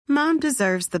Mom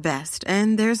deserves the best,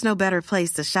 and there's no better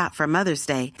place to shop for Mother's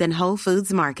Day than Whole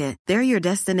Foods Market. They're your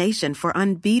destination for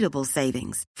unbeatable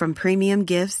savings, from premium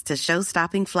gifts to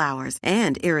show-stopping flowers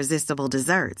and irresistible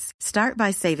desserts. Start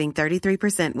by saving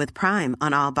 33% with Prime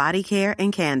on all body care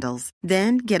and candles.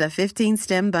 Then get a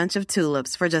 15-stem bunch of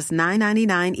tulips for just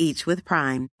 $9.99 each with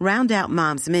Prime. Round out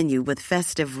Mom's menu with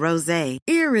festive rosé,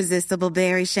 irresistible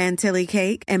berry chantilly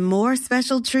cake, and more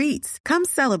special treats. Come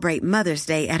celebrate Mother's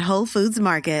Day at Whole Foods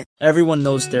Market. Everyone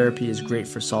knows therapy is great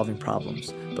for solving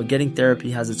problems, but getting therapy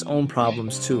has its own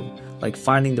problems too, like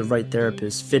finding the right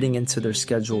therapist, fitting into their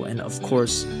schedule, and of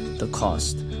course, the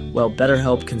cost. Well,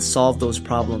 BetterHelp can solve those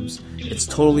problems. It's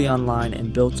totally online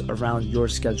and built around your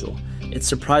schedule. It's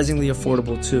surprisingly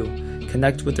affordable too.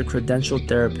 Connect with a credentialed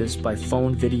therapist by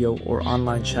phone, video, or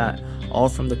online chat, all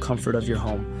from the comfort of your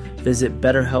home. Visit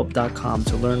BetterHelp.com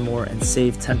to learn more and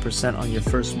save 10% on your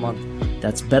first month.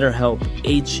 That's BetterHelp,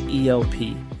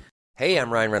 H-E-L-P. Hey,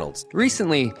 I'm Ryan Reynolds.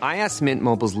 Recently, I asked Mint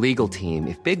Mobile's legal team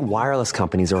if big wireless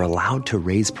companies are allowed to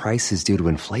raise prices due to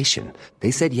inflation. They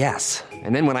said yes.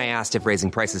 And then when I asked if raising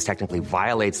prices technically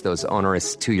violates those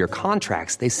onerous two-year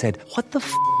contracts, they said, "What the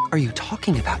f*** are you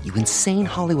talking about, you insane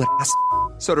Hollywood ass?"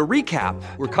 So to recap,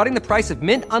 we're cutting the price of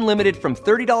Mint Unlimited from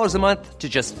 $30 a month to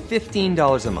just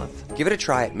 $15 a month. Give it a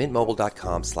try at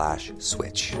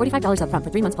mintmobile.com/switch. $45 up front for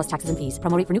 3 months plus taxes and fees.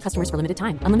 Promo rate for new customers for limited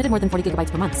time. Unlimited more than 40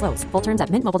 gigabytes per month. Slows full terms at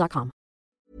mintmobile.com.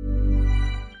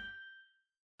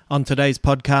 On today's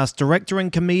podcast, director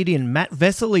and comedian Matt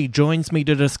Vesely joins me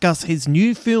to discuss his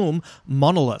new film,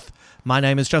 Monolith. My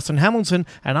name is Justin Hamilton,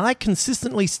 and I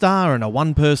consistently star in a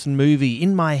one-person movie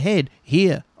in my head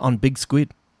here on Big Squid.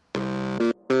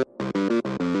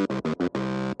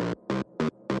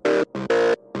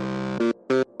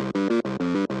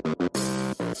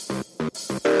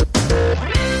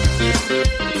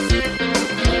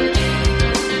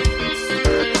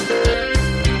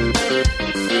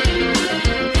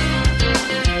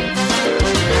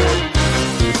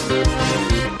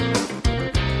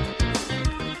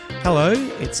 Hello,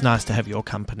 it's nice to have your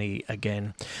company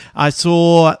again. I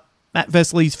saw Matt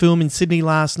Vesely's film in Sydney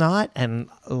last night and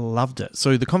loved it.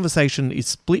 So the conversation is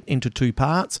split into two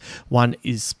parts. One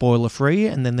is spoiler-free,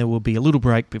 and then there will be a little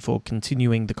break before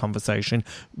continuing the conversation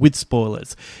with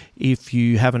spoilers. If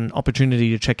you have an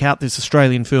opportunity to check out this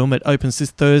Australian film, it opens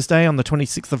this Thursday on the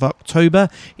 26th of October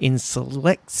in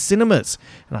select cinemas,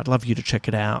 and I'd love you to check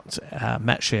it out.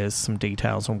 Matt shares some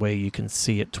details on where you can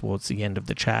see it towards the end of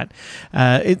the chat.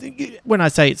 When I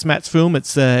say it's Matt's film,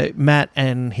 it's Matt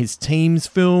and his team's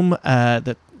film.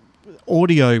 The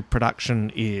audio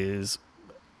production is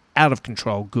out of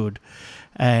control good,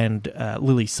 and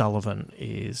Lily Sullivan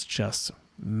is just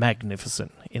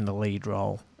magnificent in the lead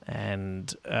role,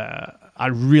 and I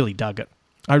really dug it.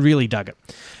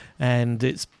 And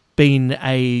it's been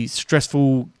a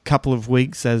stressful couple of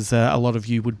weeks, as a lot of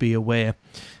you would be aware,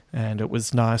 and it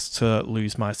was nice to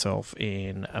lose myself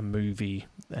in a movie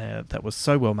that was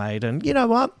so well made. And you know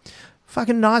what?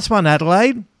 Fucking nice one,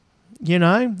 Adelaide. You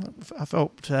know, I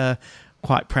felt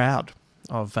quite proud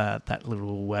of that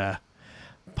little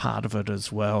part of it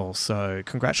as well. So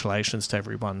congratulations to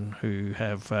everyone who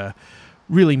have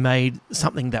really made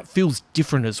something that feels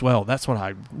different as well. That's what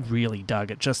I really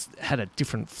dug. It just had a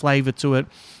different flavour to it,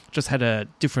 just had a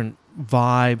different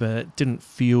vibe. It didn't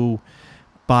feel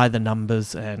by the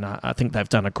numbers, and I think they've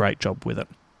done a great job with it.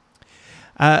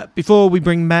 Before we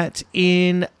bring Matt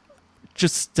in,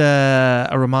 just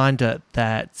a reminder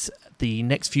that the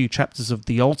next few chapters of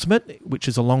The Ultimate, which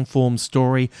is a long-form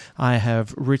story I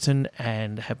have written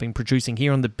and have been producing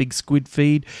here on the Big Squid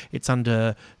feed. It's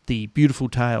under the Beautiful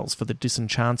Tales for the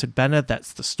Disenchanted banner.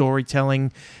 That's the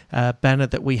storytelling banner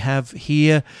that we have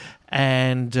here.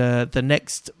 And the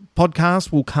next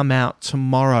podcast will come out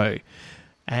tomorrow.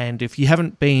 And if you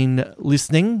haven't been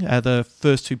listening, the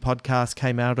first two podcasts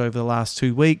came out over the last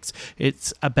 2 weeks.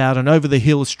 It's about an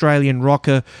over-the-hill Australian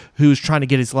rocker who's trying to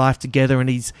get his life together, and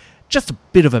he's just a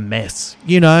bit of a mess,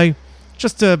 you know?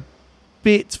 Just a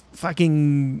bit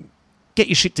fucking get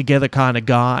your shit together kind of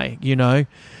guy, you know?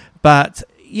 But,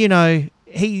 you know,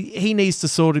 he needs to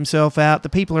sort himself out. The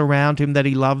people around him that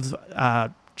he loves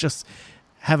are just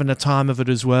having a time of it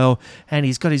as well, and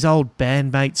he's got his old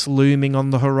bandmates looming on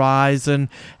the horizon,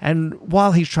 and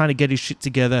while he's trying to get his shit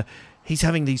together, he's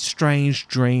having these strange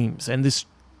dreams, and this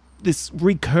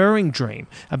recurring dream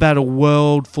about a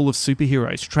world full of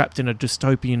superheroes trapped in a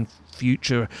dystopian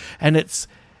future, and it's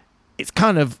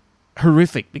kind of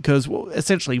horrific because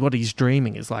essentially what he's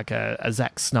dreaming is like a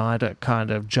Zack Snyder kind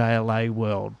of JLA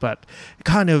world, but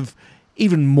kind of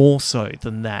even more so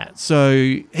than that.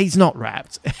 So he's not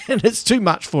wrapped, and it's too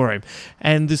much for him.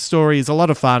 And this story is a lot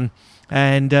of fun.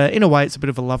 And in a way, it's a bit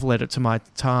of a love letter to my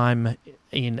time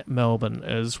in Melbourne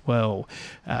as well.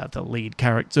 The lead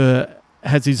character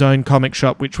has his own comic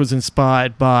shop, which was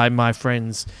inspired by my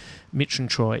friends Mitch and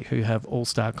Troy, who have All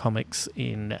Star Comics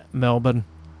in Melbourne.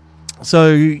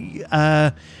 So,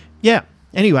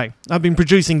 anyway, I've been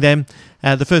producing them.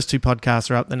 The first 2 podcasts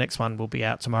are up. The next one will be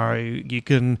out tomorrow. You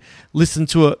can listen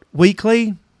to it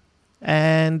weekly,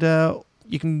 and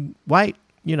you can wait,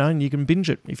 and you can binge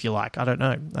it if you like. I don't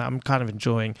know. I'm kind of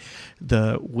enjoying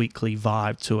the weekly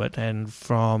vibe to it, and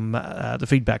from the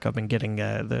feedback I've been getting,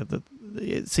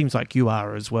 it seems like you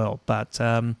are as well. But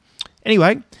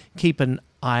anyway, keep an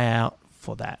eye out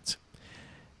for that.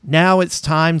 Now it's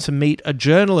time to meet a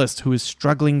journalist who is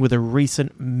struggling with a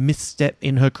recent misstep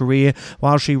in her career.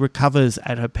 While she recovers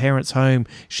at her parents' home,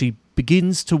 she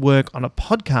begins to work on a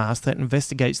podcast that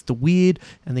investigates the weird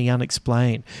and the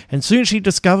unexplained. And soon she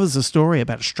discovers a story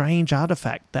about a strange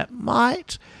artifact that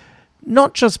might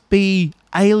not just be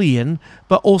alien,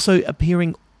 but also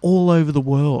appearing all over the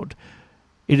world.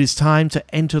 It is time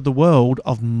to enter the world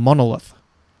of Monolith.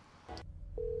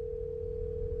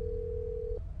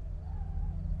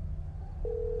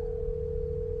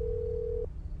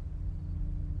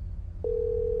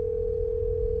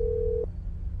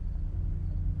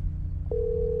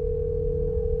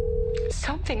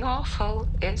 Something awful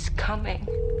is coming.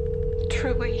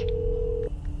 Truly.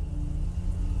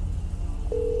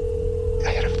 I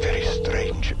had a very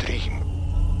strange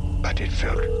dream, but it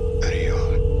felt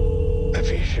real. A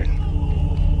vision.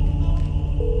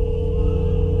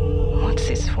 What's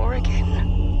this for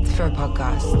again? It's for a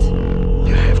podcast.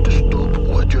 You have to stop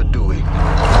what you're doing.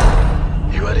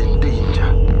 You are in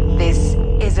danger. This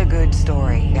is a good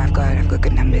story. I've got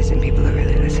good numbers and people are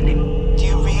really listening. Do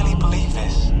you really believe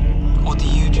this? Or do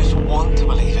you just want to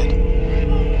believe it?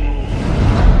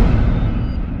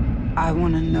 I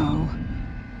want to know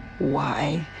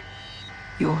why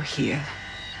you're here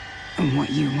and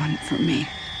what you want from me.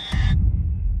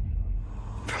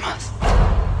 From us.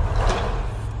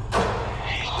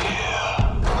 He's here.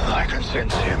 I can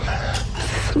sense him.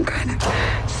 Some kind of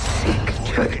sick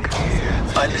joke.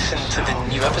 I listened to the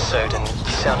new episode and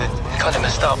you sounded kind of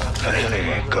messed up.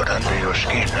 Really got under your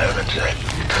skin, haven't they?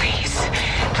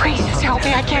 Please just help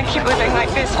me. I can't keep living like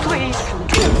this, please.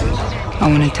 I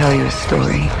want to tell you a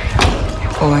story.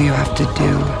 All you have to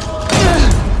do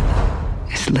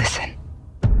is listen.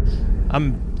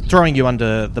 I'm throwing you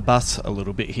under the bus a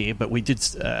little bit here, but we did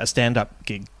a stand-up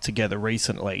gig together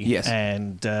recently. Yes.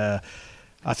 And I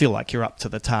feel like you're up to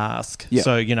the task. Yep.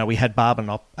 So, we had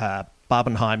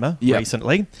Barbenheimer Yep.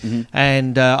 recently. Mm-hmm.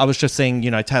 And I was just saying,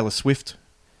 Taylor Swift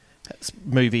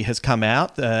movie has come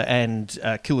out and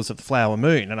Killers of the Flower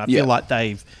Moon. And I feel like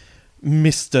they've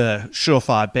missed a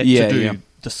surefire bet to do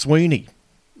the Sweeney.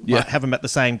 Like, have them at the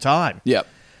same time. Yep.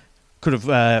 Could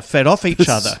have fed off each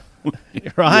other.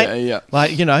 Right? Yeah, yeah.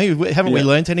 Like, haven't we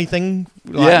learnt anything?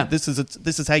 Like, this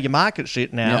is how you market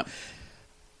shit now. Yeah.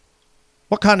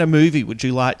 What kind of movie would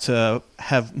you like to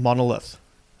have Monolith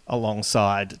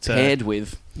alongside? Paired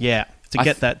with. Yeah, to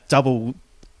get that double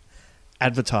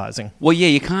advertising. Well, yeah,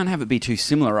 you can't have it be too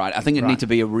similar, right? I think it Right. needs to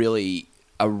be a really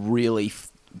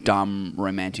dumb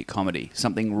romantic comedy.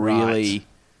 Something really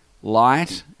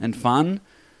light and fun.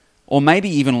 Or maybe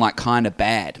even like kind of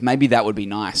bad. Maybe that would be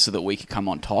nice so that we could come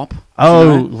on top.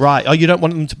 Oh, right. Oh, you don't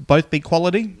want them to both be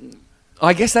quality?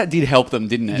 I guess that did help them,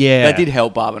 didn't it? Yeah. That did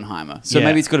help Barbenheimer. So Yeah.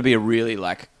 maybe it's got to be a really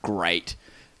like great...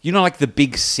 like The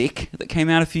Big Sick that came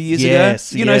out a few years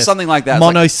Yes, ago? yes. Something like that.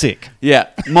 Mono Sick. Yeah.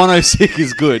 Mono Sick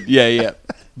is good. Yeah.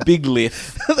 Big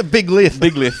Lith. The Big Lift.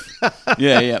 Big Lith.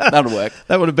 Yeah. That'll work.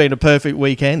 That would have been a perfect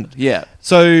weekend. Yeah.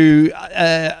 So,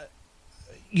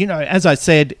 as I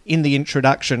said in the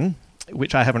introduction,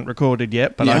 which I haven't recorded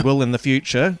yet, but I Yeah. will in the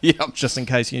future, Yep. just in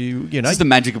case It's just the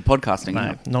magic of podcasting.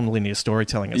 No, non-linear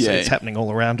storytelling. It's, Yeah. it's happening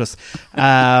all around us.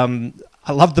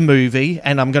 I love the movie,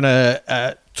 and I'm going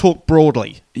to talk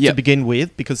broadly to Yep. begin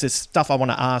with, because there's stuff I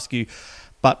want to ask you.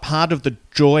 But part of the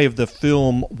joy of the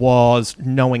film was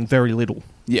knowing very little.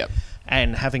 Yeah.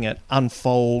 And having it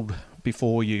unfold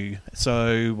before you.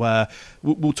 So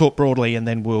we'll talk broadly, and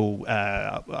then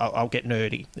I'll get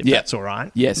nerdy, if that's all right.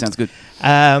 Yeah, sounds good.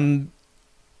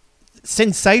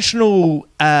 Sensational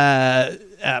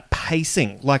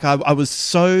pacing. Like I was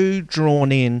so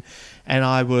drawn in, and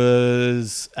I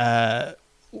was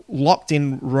locked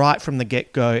in right from the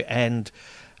get-go. And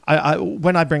I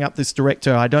when I bring up this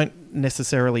director, I don't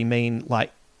necessarily mean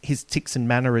like his tics and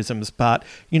mannerisms, but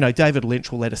David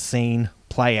Lynch will let a scene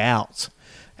play out,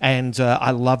 and I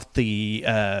loved the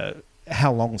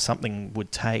how long something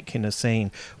would take in a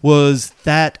scene. Was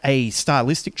that a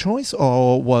stylistic choice,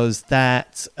 or was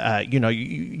that,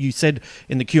 you said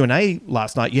in the Q&A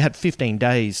last night you had 15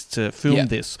 days to film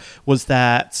this. Was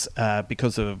that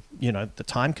because of, the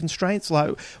time constraints?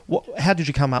 Like, how did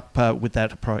you come up with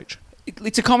that approach?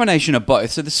 It's a combination of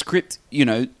both. So the script,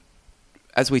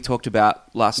 as we talked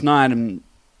about last night, and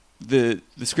the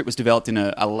script was developed in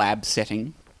a lab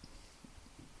setting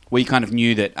where you kind of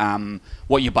knew that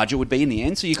what your budget would be in the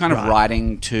end. So you're kind of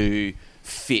writing to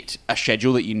fit a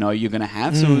schedule that you're going to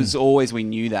have. So it was always, we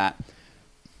knew that.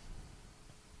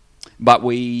 But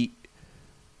we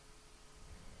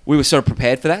were sort of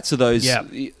prepared for that. So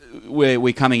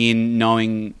we're coming in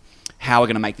knowing how we're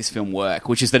going to make this film work,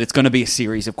 which is that it's going to be a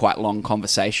series of quite long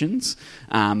conversations,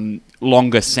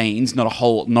 longer scenes, not a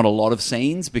lot of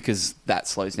scenes, because that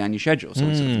slows down your schedule. So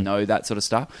we sort of know that sort of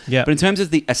stuff. Yeah. But in terms of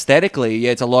the aesthetically,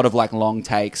 it's a lot of like long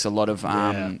takes, a lot of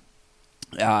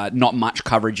not much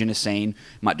coverage in a scene.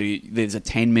 There's a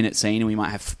 10-minute scene and we might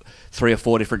have 3 or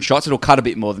 4 different shots. It'll cut a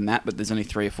bit more than that, but there's only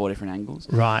 3 or 4 different angles.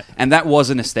 Right. And that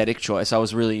was an aesthetic choice. I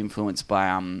was really influenced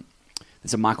by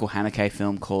there's a Michael Haneke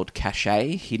film called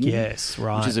Cachet, Hidden. Yes,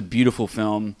 right. Which is a beautiful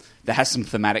film that has some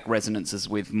thematic resonances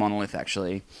with Monolith,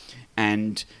 actually.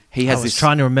 And he has I was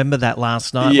trying to remember that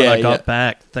last night when I got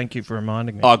back. Thank you for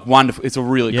reminding me. Oh, wonderful. It's a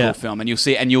really cool film. And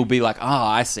you'll be like,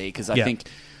 I see. Because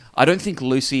I don't think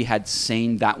Lucy had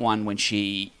seen that one when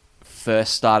she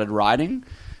first started writing.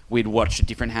 We'd watched a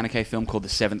different Haneke film called The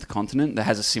Seventh Continent that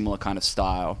has a similar kind of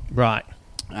style. Right.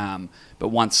 But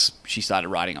once she started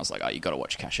writing, I was like, you got to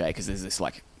watch Cachet, because there's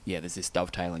this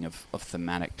dovetailing of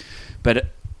thematic. But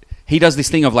he does this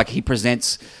thing of like, he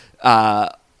presents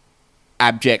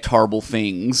abject, horrible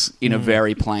things in a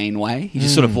very plain way. He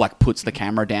just sort of like puts the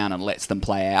camera down and lets them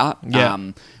play out. Yeah.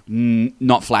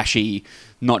 Not flashy,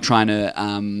 not trying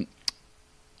to,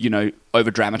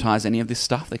 over dramatize any of this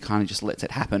stuff. They kind of just lets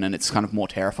it happen, and it's kind of more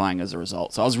terrifying as a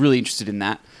result. So I was really interested in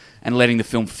that, and letting the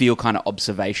film feel kind of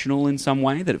observational in some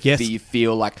way, that you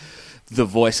feel like the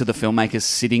voice of the filmmaker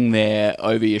sitting there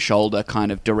over your shoulder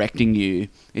kind of directing you.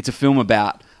 It's a film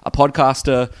about a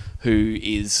podcaster who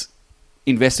is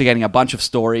investigating a bunch of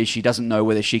stories. She doesn't know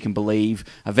whether she can believe.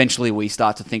 Eventually we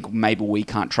start to think maybe we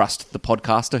can't trust the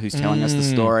podcaster who's telling us the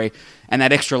story. And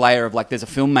that extra layer of like, there's a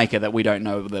filmmaker that we don't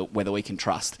know whether we can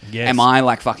trust. Yes. Am I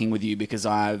like fucking with you because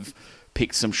I've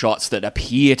picked some shots that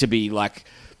appear to be like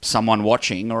someone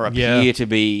watching, or appear to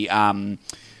be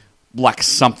like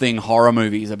something horror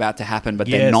movie is about to happen, but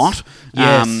they're not.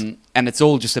 Yes. And it's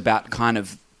all just about kind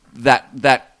of that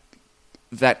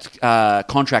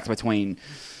contract between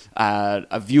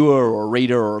a viewer or a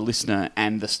reader or a listener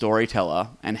and the storyteller,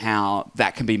 and how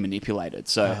that can be manipulated.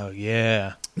 So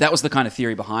that was the kind of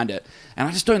theory behind it. And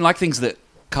I just don't like things that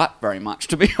cut very much,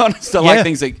 to be honest. I like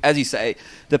things that, as you say,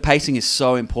 the pacing is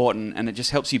so important, and it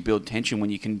just helps you build tension when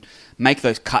you can make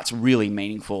those cuts really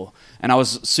meaningful. And I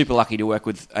was super lucky to work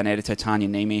with an editor, Tanya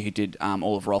Nemi, who did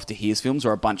all of Rolf de Heer's films,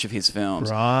 or a bunch of his films.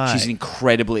 Right. She's an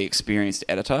incredibly experienced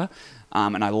editor,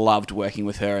 and I loved working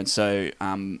with her. And so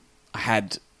I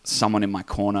had someone in my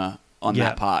corner on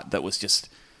that part that was just...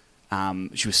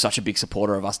 she was such a big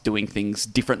supporter of us doing things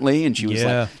differently, and she was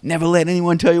like, never let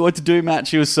anyone tell you what to do, Matt.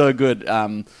 She was so good.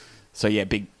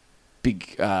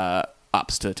 Big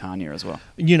ups to Tanya as well.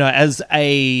 As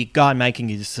a guy making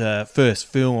his first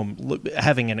film,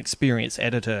 having an experienced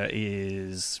editor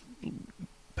is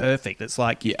perfect. It's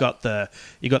like you've got the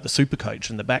super coach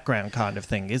in the background kind of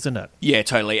thing, isn't it? Yeah,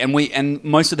 totally. And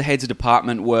most of the heads of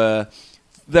department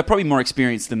they're probably more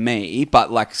experienced than me, but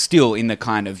like still in the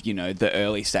kind of, the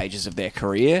early stages of their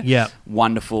career. Yeah.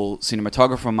 Wonderful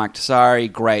cinematographer, Mike Tessari,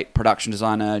 great production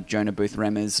designer, Jonah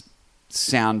Booth-Remmers,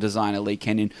 sound designer, Lee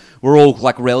Kenyon. We're all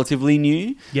like relatively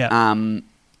new. Yeah. And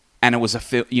it was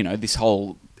this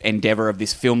whole endeavor of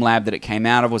this film lab that it came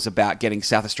out of was about getting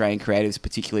South Australian creatives,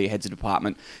 particularly heads of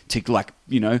department, to like,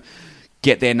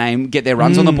 get their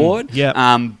runs on the board.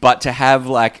 Yeah. But to have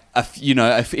like in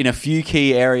a few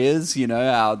key areas, the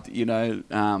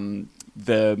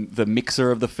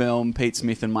mixer of the film, Pete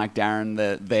Smith and Mike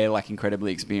Darren, they're like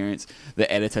incredibly experienced.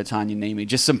 The editor, Tanya Nemi,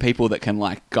 just some people that can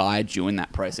like guide you in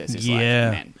that process is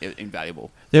invaluable.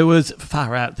 There was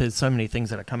far out. There's so many things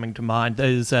that are coming to mind.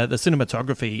 There's the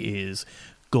cinematography is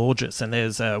gorgeous, and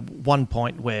there's one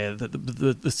point where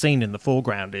the scene in the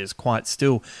foreground is quite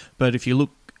still, but if you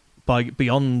look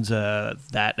beyond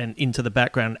that and into the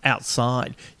background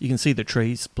outside, you can see the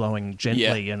trees blowing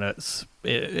gently, and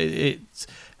it's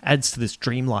adds to this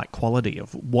dreamlike quality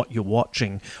of what you're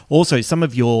watching. Also, some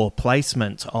of your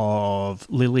placement of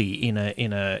Lily in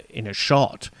a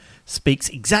shot speaks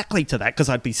exactly to that, because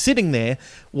I'd be sitting there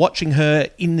watching her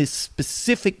in this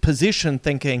specific position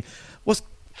thinking, what's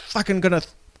fucking going to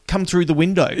come through the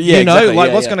window? Yeah, you know, exactly. like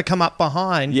Yeah, what's yeah. going to come up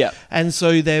behind? Yeah. And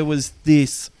so there was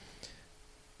this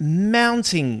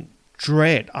mounting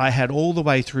dread I had all the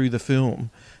way through the film,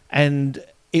 and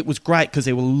it was great because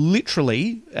there were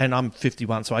literally, and I'm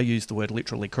 51, so I use the word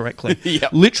literally correctly,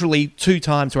 Yep. literally 2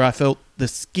 times where I felt the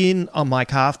skin on my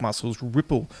calf muscles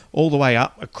ripple all the way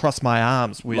up across my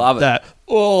arms with Love it. that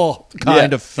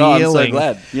kind of Oh, feeling. I'm so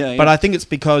glad. Yeah, But yeah. I think it's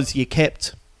because you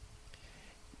kept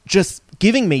just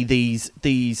giving me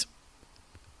these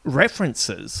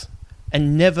references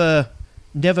and never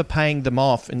paying them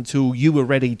off until you were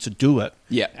ready to do it.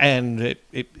 Yeah. And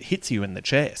it hits you in the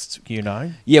chest, you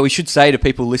know? Yeah, we should say to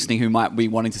people listening who might be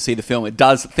wanting to see the film,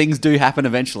 things do happen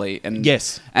eventually. And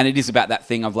Yes. And it is about that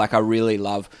thing of like, I really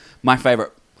love, my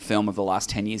favourite film of the last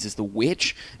 10 years is The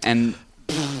Witch. And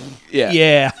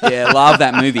yeah, love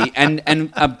that movie.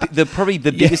 And probably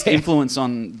the biggest influence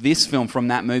on this film from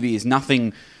that movie is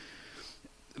nothing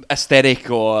aesthetic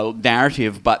or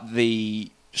narrative, but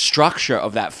the structure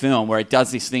of that film, where it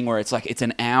does this thing where it's like it's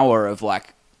an hour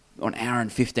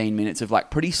and 15 minutes of like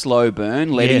pretty slow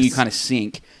burn, letting you kind of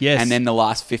sink. Yes. And then the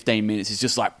last 15 minutes is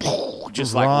just like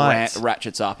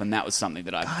ratchets up, and that was something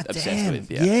that I'm obsessed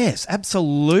with. Yeah. Yes,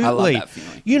 absolutely. I love that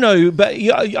feeling. You know, but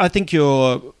I think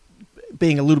you're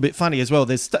being a little bit funny as well.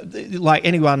 There's like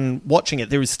anyone watching it,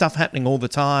 there is stuff happening all the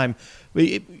time.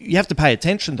 You have to pay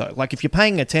attention though. Like if you're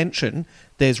paying attention,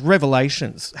 there's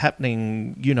revelations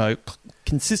happening, you know,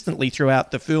 consistently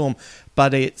throughout the film,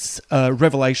 but it's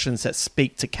revelations that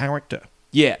speak to character.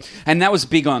 Yeah, and that was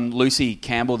big on Lucy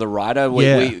Campbell, the writer.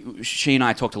 She and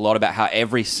I talked a lot about how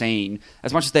every scene,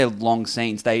 as much as they're long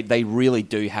scenes, they really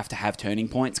do have to have turning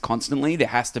points constantly. There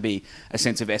has to be a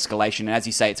sense of escalation. And as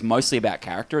you say, it's mostly about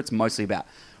character. It's mostly about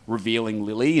revealing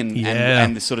Lily and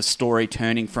the sort of story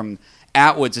turning from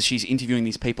outwards as she's interviewing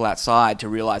these people outside to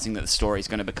realizing that the story is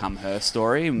going to become her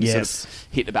story. And sort of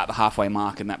hit about the halfway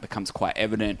mark, and that becomes quite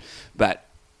evident. But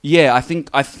yeah, I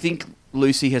think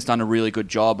Lucy has done a really good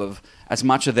job of, as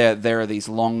much as there are these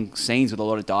long scenes with a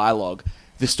lot of dialogue,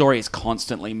 the story is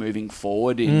constantly moving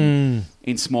forward in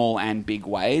small and big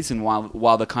ways. And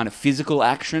while the kind of physical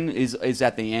action is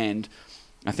at the end,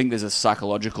 I think there's a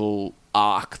psychological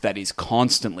arc that is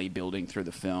constantly building through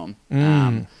the film.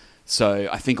 So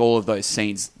I think all of those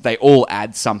scenes, they all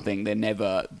add something.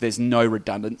 There's no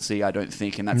redundancy, I don't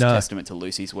think, and that's a testament to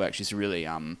Lucy's work. She's really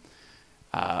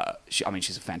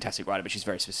she's a fantastic writer, but she's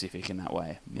very specific in that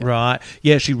way. Yeah. Right.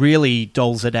 Yeah, she really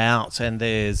doles it out. And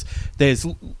there's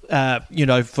you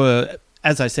know, for,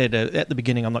 as I said at the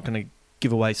beginning, I'm not going to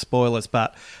give away spoilers,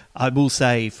 but I will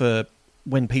say for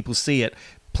when people see it,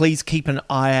 please keep an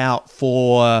eye out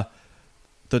for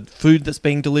the food that's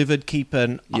being delivered. Keep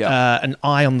an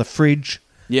eye on the fridge.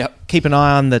 Yep. Keep an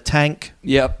eye on the tank.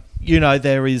 Yep. You know,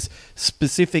 there is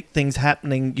specific things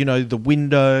happening, you know, the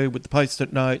window with the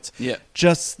Post-it notes. Yeah.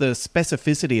 Just the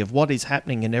specificity of what is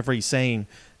happening in every scene.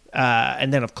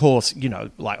 And then, of course, you know,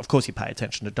 like, of course you pay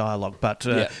attention to dialogue. But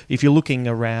if you're looking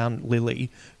around Lily,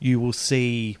 you will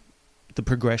see the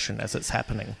progression as it's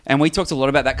happening. And we talked a lot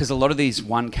about that because a lot of these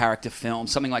one-character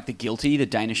films, something like The Guilty, the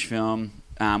Danish film,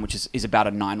 which is about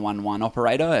a 911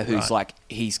 operator who's like,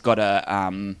 he's got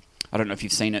a... I don't know if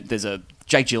you've seen it. There's a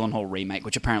Jake Gyllenhaal remake,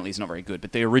 which apparently is not very good,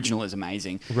 but the original is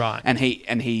amazing. Right. And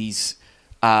he's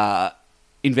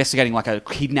investigating like a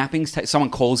kidnapping. Someone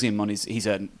calls him on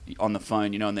on the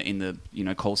phone, you know, in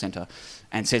the call center,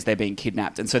 and says they're being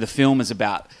kidnapped. And so the film is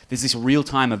about, there's this real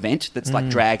time event that's like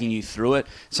dragging you through it.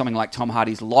 Something like Tom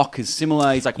Hardy's Lock is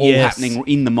similar. He's like all happening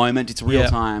in the moment. It's real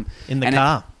time in the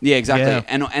car. Exactly.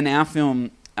 Yeah. And our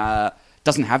film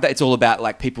doesn't have that. It's all about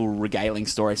like people regaling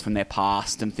stories from their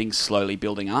past and things slowly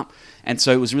building up. And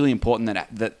so it was really important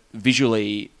that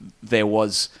visually there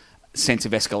was sense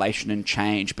of escalation and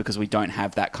change, because we don't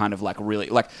have that kind of like really,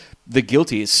 like The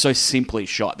Guilty is so simply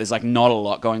shot. There's like not a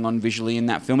lot going on visually in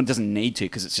that film. It doesn't need to,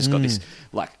 because it's just got this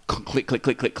like click, click,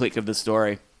 click, click, click of the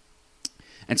story.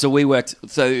 And so we worked,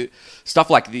 so stuff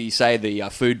like the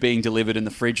food being delivered in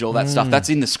the fridge, all that stuff, that's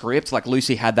in the script. Like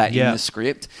Lucy had that in the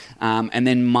script. And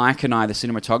then Mike and I, the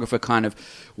cinematographer, kind of,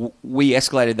 we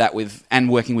escalated that and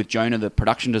working with Jonah, the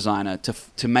production designer,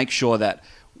 to make sure that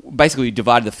basically we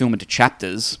divided the film into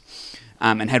chapters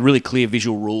and had really clear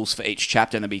visual rules for each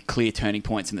chapter, and there'd be clear turning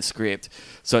points in the script.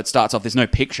 So it starts off, there's no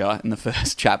picture in the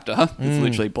first chapter. It's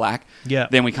literally black. Yeah.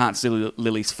 Then we can't see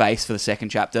Lily's face for the second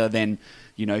chapter. Then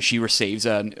she receives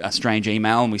a strange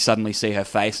email and we suddenly see her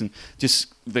face and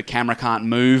just the camera can't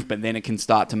move, but then it can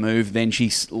start to move. Then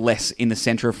she's less in the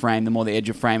center of frame, the more the edge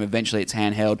of frame. Eventually it's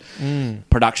handheld.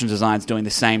 Production design's doing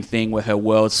the same thing where her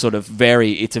world's sort of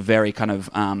it's a very kind of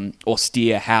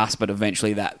austere house, but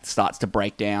eventually that starts to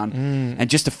break down. And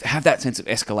just to have that sense of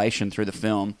escalation through the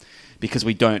film because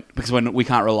we can't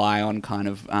rely on kind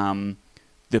of...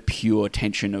 the pure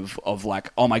tension of like,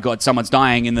 oh my God, someone's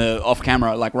dying in the off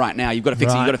camera, like right now, you've got to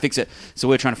fix it, you've got to fix it. So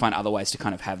we're trying to find other ways to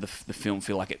kind of have the film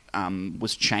feel like it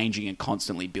was changing and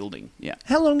constantly building. Yeah.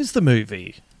 How long is the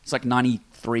movie? It's like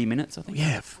 93 minutes, I think.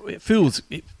 Yeah, it feels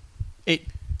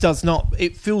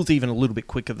even a little bit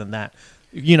quicker than that.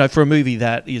 For a movie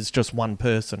that is just one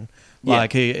person.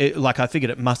 Like I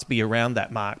figured it must be around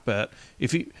that mark, but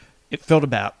it felt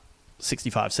about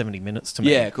 65, 70 minutes to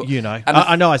me. Yeah, cool.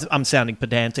 I know I'm sounding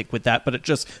pedantic with that, but it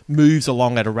just moves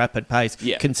along at a rapid pace,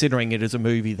 considering it is a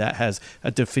movie that has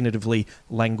a definitively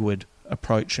languid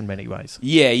approach in many ways.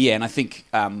 Yeah, and I think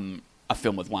a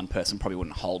film with one person probably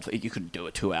wouldn't hold. You couldn't do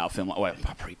a 2-hour film. Well,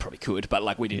 probably could, but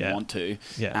like we didn't want to.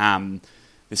 Yeah.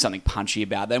 There's something punchy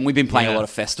about that. And we've been playing a lot of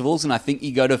festivals, and I think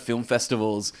you go to film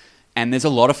festivals and there's a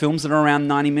lot of films that are around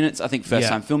 90 minutes. I think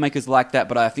first-time filmmakers like that,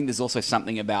 but I think there's also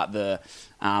something about the...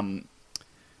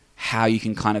 how you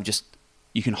can kind of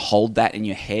you can hold that in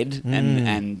your head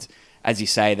and as you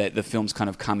say that the films kind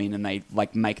of come in and they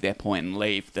like make their point and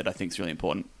leave, that I think is really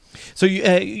important. So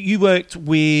you worked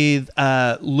with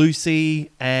Lucy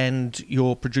and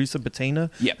your producer Bettina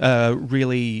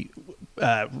really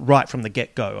right from the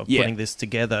get-go of putting this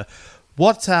together.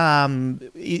 What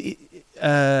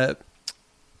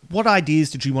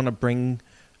ideas did you want to bring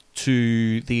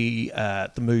to the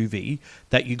movie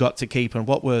that you got to keep, and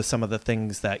what were some of the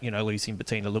things that Lucy and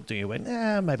Bettina looked at you and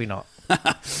went, maybe not?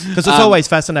 Because it's always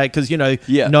fascinating because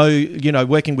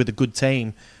working with a good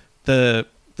team, the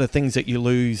things that you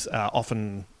lose are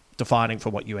often defining for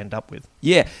what you end up with.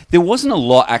 Yeah, there wasn't a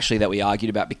lot actually that we argued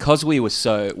about because we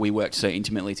worked so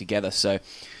intimately together. So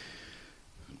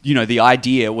the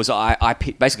idea was I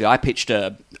pitched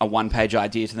a one-page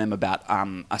idea to them about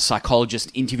a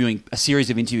psychologist interviewing, a series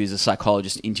of interviews, a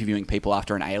psychologist interviewing people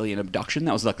after an alien abduction.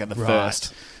 That was like the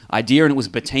first idea, and it was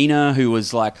Bettina who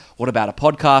was like, what about a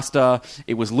podcaster?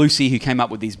 It was Lucy who came up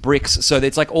with these bricks. So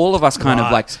it's like all of us kind of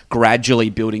like gradually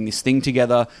building this thing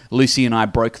together. Lucy and I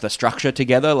broke the structure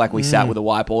together. Like we sat with a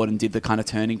whiteboard and did the kind of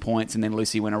turning points, and then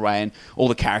Lucy went away and all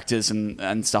the characters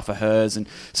and stuff are hers. And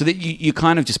so that you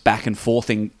kind of just back and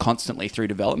forthing constantly through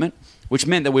development, which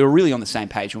meant that we were really on the same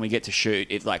page when we get to shoot.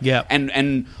 It's like,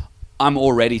 and I'm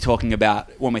already talking about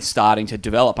when we're starting to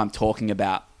develop, I'm talking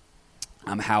about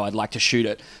how I'd like to shoot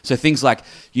it. So things like,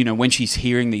 when she's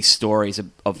hearing these stories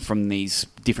from these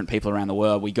different people around the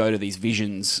world, we go to these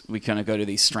visions, we kind of go to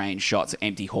these strange shots,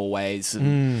 empty hallways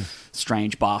and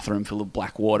strange bathroom full of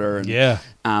black water.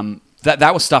 And,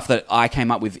 that was stuff that I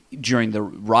came up with during the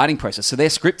writing process. So they're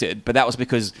scripted, but that was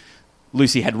because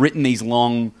Lucy had written these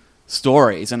long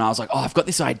stories and I was like, I've got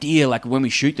this idea, like when we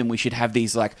shoot them, we should have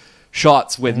these like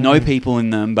shots with no people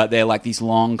in them, but they're like these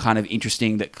long kind of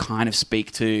interesting that kind of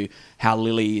speak to how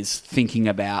Lily is thinking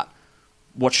about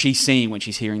what she's seeing when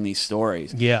she's hearing these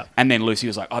stories. Yeah. And then Lucy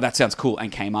was like, that sounds cool,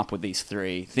 and came up with these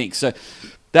 3 things. So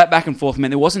that back and forth,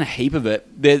 man, there wasn't a heap of it.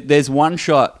 There's one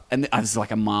shot, and this is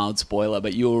like a mild spoiler,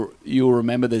 but you'll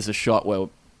remember there's a shot where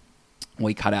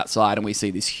we cut outside and we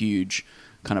see this huge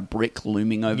kind of brick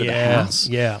looming over the house.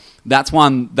 Yeah. That's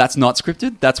one that's not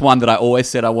scripted. That's one that I always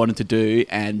said I wanted to do,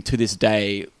 and to this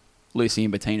day, Lucy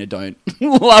and Bettina don't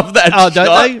love that shot. Oh,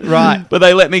 don't they? Right. But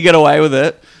they let me get away with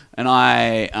it. And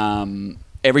I,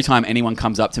 every time anyone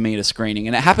comes up to me at a screening,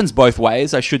 and it happens both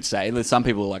ways, I should say. There's some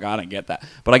people are like, I don't get that.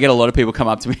 But I get a lot of people come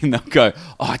up to me and they'll go,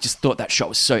 I just thought that shot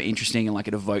was so interesting and like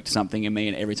it evoked something in me.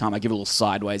 And every time I give a little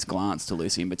sideways glance to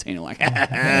Lucy and Bettina, like,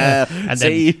 and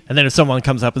then if someone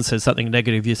comes up and says something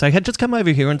negative, you say, hey, just come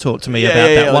over here and talk to me about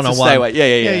that one-on-one.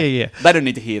 Yeah. They don't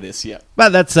need to hear this,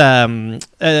 But that's, I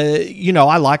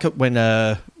like it when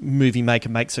a movie maker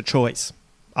makes a choice.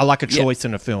 I like a choice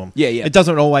in a film. Yeah. It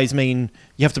doesn't always mean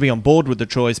you have to be on board with the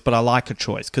choice, but I like a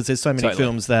choice because there's so many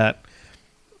films that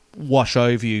wash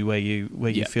over you where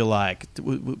you feel like,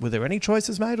 were there any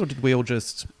choices made, or did we all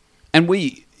just... And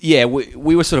we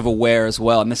were sort of aware as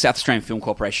well, and the South Australian Film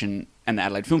Corporation and the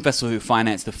Adelaide Film Festival who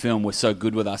financed the film were so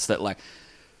good with us that like,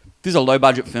 this is a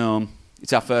low-budget film,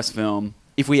 it's our first film.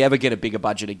 If we ever get a bigger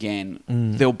budget again,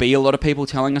 there'll be a lot of people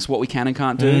telling us what we can and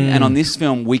can't do. And on this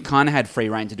film, we kind of had free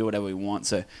reign to do whatever we want.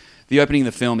 So the opening of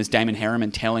the film is Damon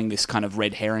Herriman telling this kind of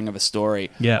red herring of a story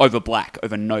over black,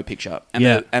 over no picture.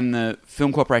 And the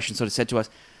Film Corporation sort of said to us,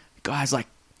 guys, like,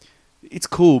 it's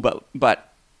cool,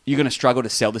 but you're going to struggle to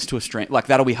sell this to a stream. Like,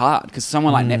 that'll be hard because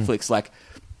someone like Netflix, like,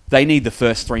 they need the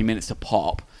first 3 minutes to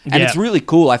pop. And it's really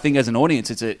cool. I think as an audience,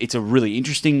 it's a really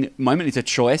interesting moment. It's a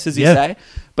choice, as you say,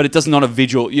 but it does not a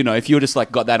visual. You know, if you're just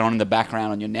like got that on in the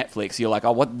background on your Netflix, you're like,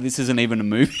 oh, what? This isn't even a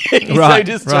movie. Right,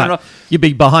 so just turn it off. You'd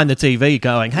be behind the TV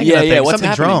going, hang on, what's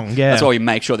something's happening? wrong. Yeah, that's why we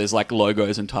make sure there's like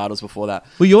logos and titles before that.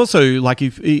 Well, you also like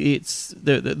if it's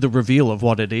the reveal of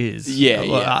what it is.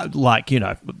 Like, you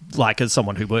know, like as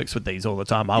someone who works with these all the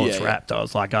time, I was wrapped. I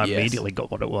was like, I immediately got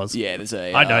what it was. Yeah, there's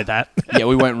a. I know that. Yeah,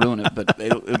 we won't ruin it, but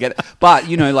it'll get it. But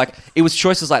you know, like it was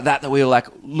choices like that we were like,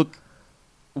 look,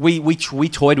 we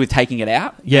toyed with taking it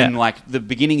out. Yeah, and like the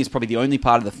beginning is probably the only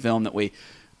part of the film that we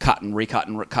cut and recut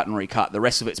and cut and recut. The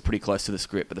rest of it's pretty close to the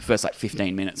script, but the first like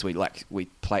 15 minutes we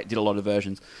did a lot of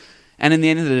versions. And in the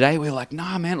end of the day, we were like,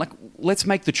 nah, man, like let's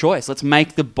make the choice. Let's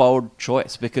make the bold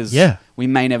choice because we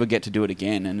may never get to do it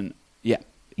again. And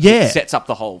it sets up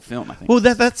the whole film, I think. Well,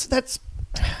 that's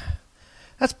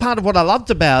part of what I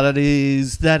loved about it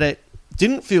is that it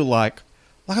didn't feel like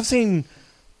I've seen.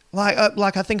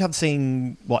 Like I think I've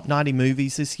seen 90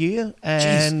 movies this year,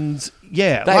 and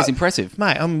that is impressive,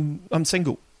 mate. I'm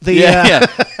single. I've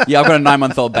got a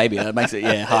 9-month-old baby. That makes it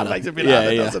harder. It makes it a bit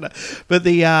harder, doesn't it? But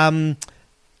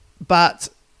but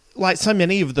like so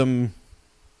many of them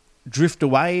drift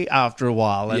away after a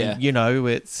while, and you know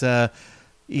it's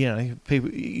you know people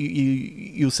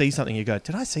you'll see something, you go,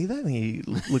 did I see that? And you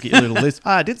look at your little list.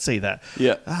 I did see that.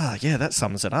 That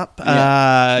sums it up.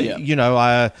 You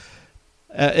know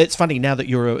it's funny now that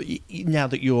you're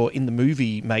in the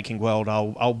movie making world.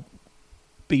 I'll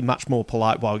be much more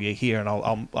polite while you're here, and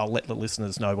I'll let the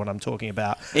listeners know what I'm talking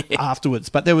about afterwards.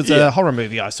 But there was a horror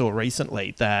movie I saw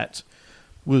recently that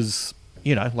was,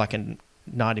 you know, like a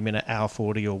 90-minute, hour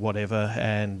 40 or whatever,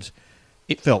 and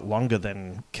it felt longer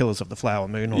than Killers of the Flower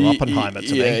Moon or Oppenheimer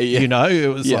to me. You know, it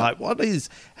was like, what is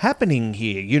happening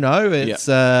here? You know, it's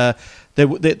they're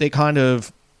kind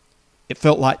of. It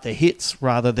felt like the hits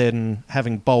rather than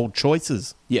having bold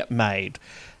choices made.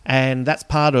 And that's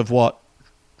part of what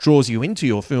draws you into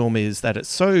your film is that it's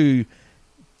so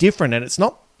different, and it's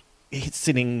not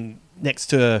sitting next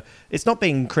to... It's not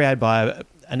being created by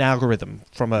an algorithm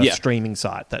from a streaming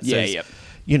site that says...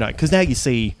 You know, because now you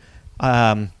see...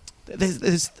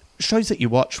 there's shows that you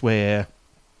watch where...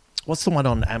 What's the one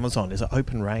on Amazon? Is it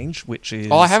Open Range? Which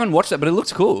is... Oh, I haven't watched that, but it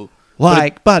looks cool.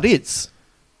 But it's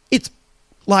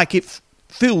like it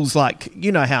feels like,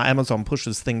 you know how Amazon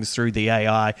pushes things through the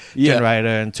AI generator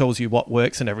and tells you what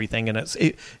works and everything, and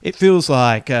it feels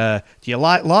like do you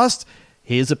like Lost?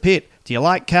 Here's a pit. Do you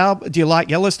like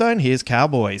Yellowstone? Here's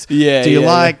Cowboys. Do you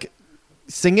like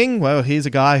singing? Well, here's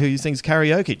a guy who sings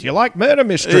karaoke. Do you like murder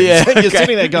mysteries? You're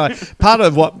sitting there going, part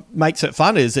of what makes it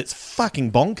fun is it's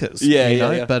fucking bonkers. You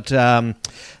know? But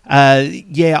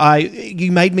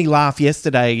you made me laugh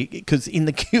yesterday because in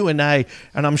the Q&A,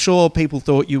 and I'm sure people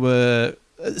thought you were,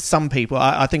 some people,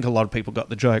 I think a lot of people got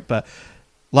the joke, but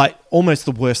like almost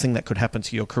the worst thing that could happen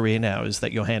to your career now is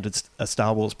that you're handed a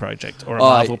Star Wars project or a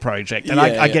Marvel project. And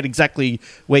I get exactly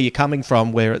where you're coming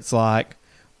from, where it's like,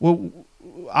 well,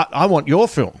 I want your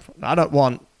film. I don't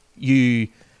want you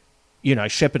know,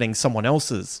 shepherding someone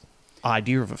else's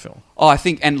idea of a film. Oh, I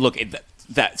think, and look,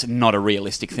 that's not a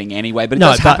realistic thing anyway, but it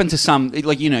does happen to some,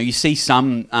 like, you know, you see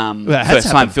some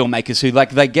first-time filmmakers who,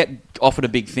 like, they get offered a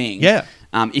big thing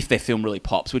if their film really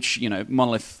pops, which, you know,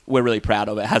 Monolith, we're really proud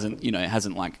of. It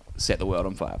hasn't like, set the world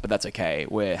on fire, but that's okay.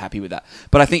 We're happy with that.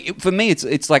 But I think, for me,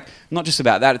 it's like, not just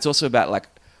about that, it's also about, like,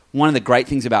 one of the great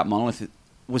things about Monolith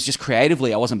was just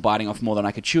creatively, I wasn't biting off more than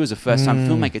I could chew as a first-time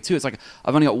filmmaker too. It's like,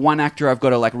 I've only got one actor I've got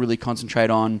to like really concentrate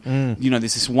on. You know,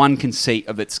 there's this one conceit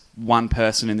of it's one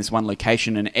person in this one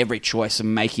location, and every choice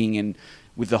I'm making and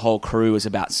with the whole crew is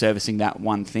about servicing that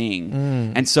one thing.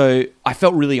 And so I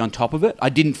felt really on top of it. I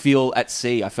didn't feel at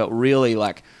sea. I felt really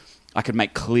like I could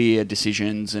make clear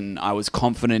decisions, and I was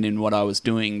confident in what I was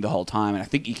doing the whole time. And I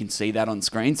think you can see that on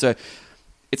screen. So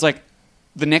it's like,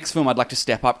 the next film I'd like to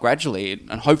step up gradually,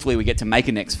 and hopefully we get to make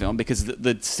a next film, because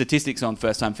the statistics on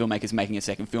first-time filmmakers making a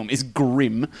second film is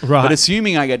grim. Right. But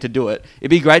assuming I get to do it, it'd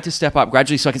be great to step up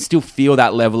gradually so I can still feel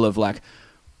that level of like,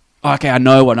 okay, I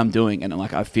know what I'm doing, and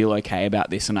like I feel okay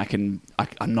about this, and I'm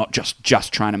not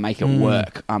just trying to make it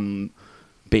work. I'm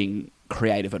being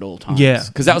creative at all times. Yeah.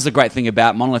 Because that was the great thing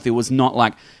about Monolith. It was not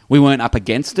like we weren't up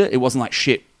against it. It wasn't like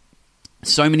shit.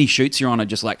 So many shoots you're on are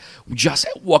just like,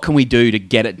 what can we do to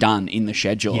get it done in the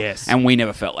schedule? Yes. And we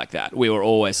never felt like that. We were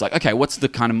always like, okay, what's the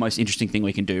kind of most interesting thing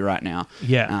we can do right now?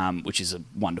 Yeah. Which is a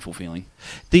wonderful feeling.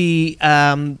 The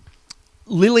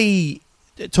Lily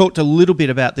talked a little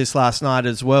bit about this last night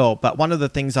as well, but one of the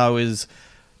things I was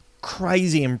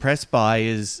crazy impressed by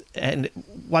is, and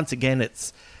once again,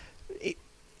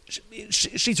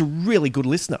 she's a really good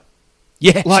listener.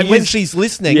 Yeah, like when she's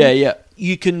listening,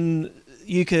 you can.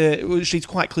 She's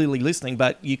quite clearly listening,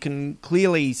 but you can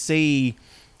clearly see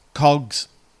cogs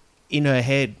in her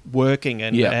head working,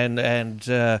 and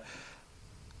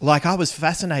like I was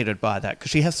fascinated by that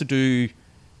because she has to do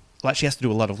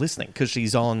a lot of listening because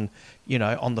she's on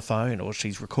the phone or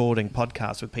she's recording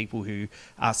podcasts with people who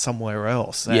are somewhere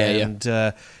else.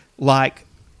 Like,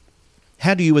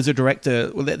 how do you as a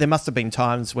director? Well, there must have been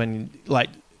times when, like,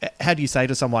 how do you say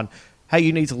to someone, hey,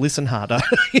 you need to listen harder?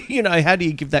 How do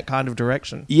you give that kind of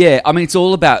direction? Yeah, I mean, it's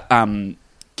all about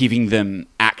giving them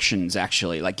actions,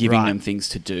 actually, like giving them things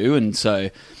to do. And so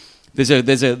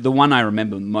the one I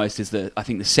remember most is I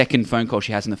think the second phone call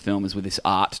she has in the film is with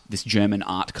this German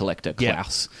art collector,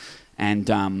 Klaus. And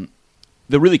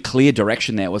the really clear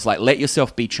direction there was like, let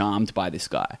yourself be charmed by this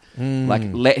guy. Like,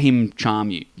 let him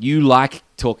charm you. You like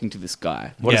talking to this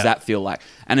guy. What does that feel like?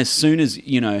 And as soon as,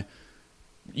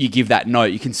 you give that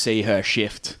note, you can see her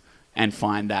shift and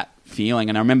find that feeling.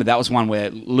 And I remember that was one where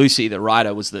Lucy, the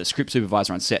writer, was the script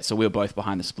supervisor on set, so we were both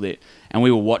behind the split, and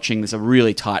we were watching. There's a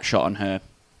really tight shot on her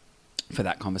for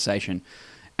that conversation,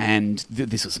 and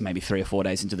this was maybe 3 or 4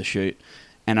 days into the shoot,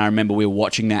 and I remember we were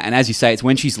watching that, and as you say, it's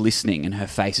when she's listening and her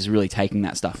face is really taking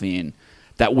that stuff in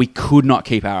that we could not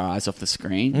keep our eyes off the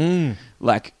screen.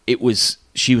 Like,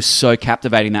 she was so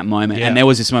captivating that moment. And there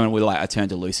was this moment where I turned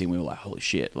to Lucy and we were like, holy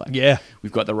shit. Like,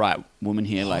 we've got the right woman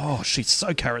here. Like, oh, she's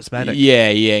so charismatic. Yeah,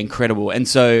 incredible. And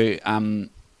so,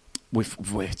 we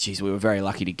were very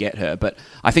lucky to get her. But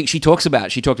I think she talked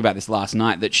about this last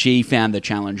night, that she found the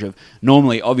challenge of,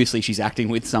 normally, obviously, she's acting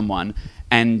with someone.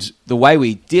 And the way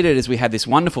we did it is we had this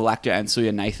wonderful actor,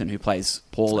 Ansuya Nathan, who plays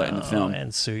Paula in the film.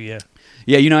 Ansuya.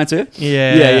 Yeah, you know Ansuya?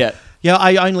 Yeah. Yeah,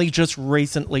 I only just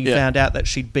recently found out that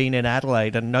she'd been in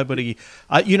Adelaide, and nobody,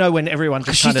 when everyone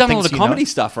just kind of thinks, she's done all the comedy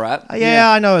stuff, right?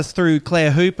 Yeah, I know her through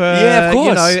Claire Hooper. Yeah, of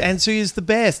course. And Sue's the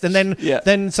best. And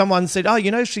then someone said,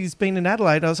 oh, she's been in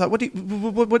Adelaide. I was like,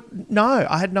 what? No,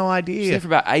 I had no idea. She's there for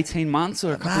about 18 months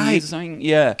or a couple of years or something.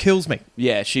 Yeah. Kills me.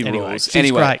 Yeah, she rules.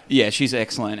 She's great. Yeah, she's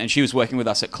excellent. And she was working with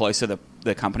us at Closer,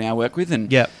 the company I work with,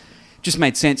 and just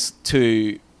made sense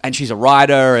to... And she's a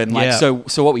writer, and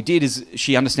so what we did is,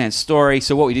 she understands story.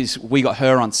 So what we did is we got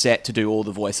her on set to do all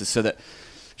the voices, so that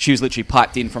she was literally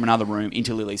piped in from another room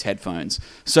into Lily's headphones.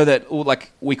 So that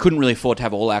we couldn't really afford to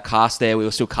have all our cast there. We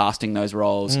were still casting those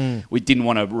roles. We didn't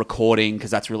want a recording because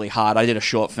that's really hard. I did a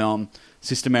short film,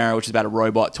 System Error, which is about a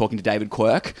robot talking to David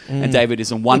Quirk, and David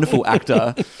is a wonderful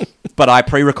actor. But I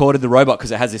pre-recorded the robot because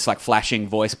it has this flashing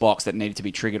voice box that needed to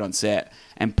be triggered on set.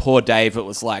 And poor Dave, it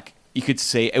was like, you could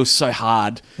see it was so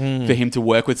hard for him to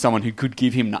work with someone who could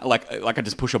give him I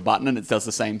just push a button and it does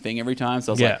the same thing every time.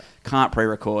 So I was like, can't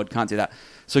pre-record, can't do that.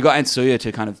 So we got Ansuya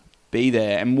to kind of be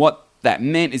there, and what that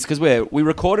meant is, because we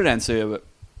recorded Ansuya, but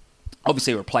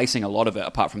obviously replacing a lot of it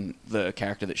apart from the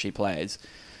character that she plays.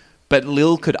 But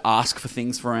Lil could ask for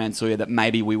things for Ansuya that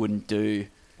maybe we wouldn't do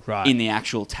in the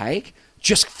actual take.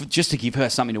 Just to give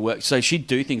her something to work. So she'd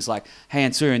do things like, hey,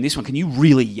 Ansuya, in this one, can you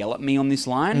really yell at me on this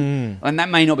line? And that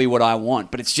may not be what I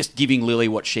want, but it's just giving Lily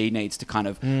what she needs to kind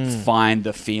of find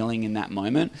the feeling in that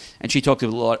moment. And she talked a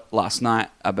lot last night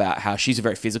about how she's a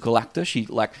very physical actor. She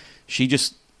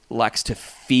just likes to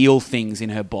feel things in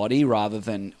her body rather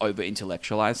than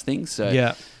over-intellectualize things.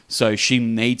 So she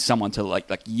needs someone to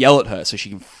yell at her so she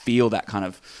can feel that kind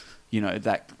of,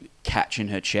 that catch in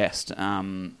her chest.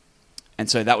 And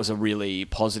so that was a really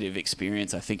positive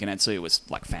experience, I think, and Ansuya was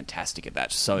fantastic at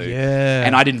that. So,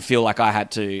 and I didn't feel like I had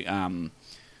to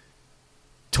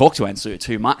talk to Ansuya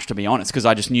too much, to be honest, because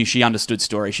I just knew she understood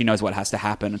story. She knows what has to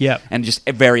happen. And just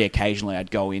very occasionally I'd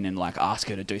go in and ask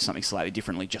her to do something slightly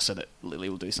differently, just so that Lily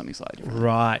will do something slightly differently.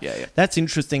 Right. Yeah. That's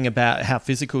interesting about how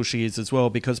physical she is as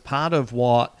well, because part of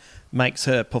what makes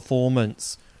her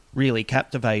performance really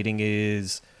captivating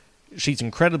is she's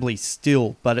incredibly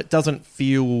still, but it doesn't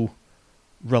feel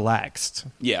relaxed.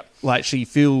 Yeah. She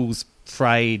feels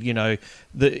frayed,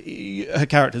 her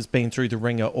character's been through the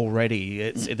ringer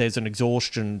already. There's an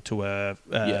exhaustion to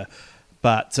her.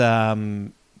 But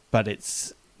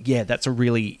it's, that's a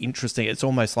really interesting, it's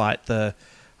almost like I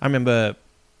remember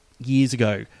years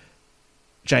ago,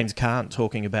 James Caan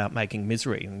talking about making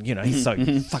Misery, and he's so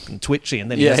fucking twitchy,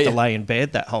 and then he has to lay in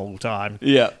bed that whole time.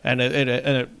 And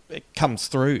it comes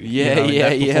through. In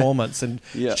that performance, and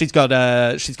she's got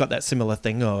that similar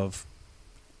thing of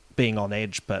being on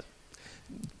edge, but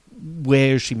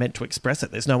where is she meant to express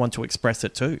it? There's no one to express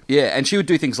it to. Yeah, and she would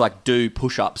do things like do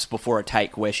push-ups before a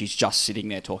take where she's just sitting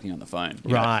there talking on the phone.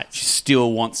 Right. She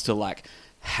still wants to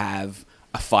have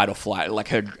a fight or flight, like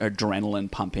her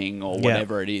adrenaline pumping or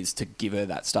whatever it is to give her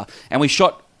that stuff. And we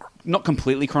shot not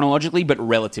completely chronologically, but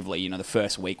relatively. The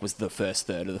first week was the first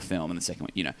third of the film, and the second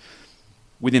week,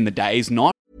 within the days,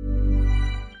 not.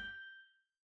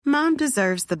 Mom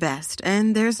deserves the best,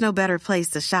 and there's no better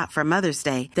place to shop for Mother's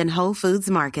Day than Whole Foods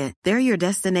Market. They're your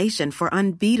destination for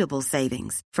unbeatable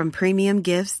savings, from premium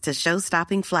gifts to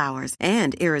show-stopping flowers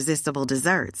and irresistible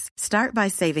desserts. Start by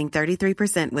saving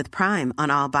 33% with Prime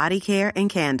on all body care and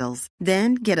candles.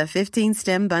 Then get a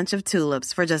 15-stem bunch of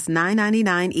tulips for just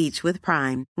 $9.99 each with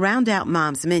Prime. Round out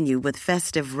Mom's menu with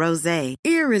festive rosé,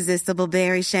 irresistible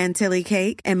berry chantilly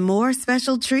cake, and more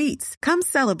special treats. Come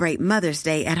celebrate Mother's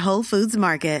Day at Whole Foods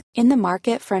Market. In the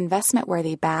market for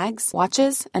investment-worthy bags,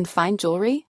 watches, and fine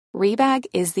jewelry, Rebag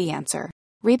is the answer.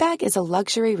 Rebag is a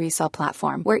luxury resale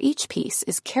platform where each piece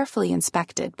is carefully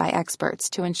inspected by experts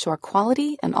to ensure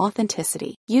quality and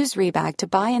authenticity. Use Rebag to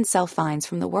buy and sell finds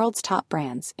from the world's top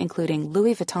brands, including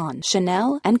Louis Vuitton,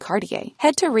 Chanel, and Cartier.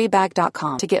 Head to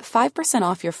Rebag.com to get 5%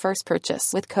 off your first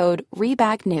purchase with code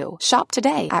REBAGNEW. Shop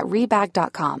today at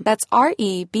Rebag.com. That's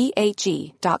REBAG.com.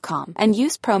 And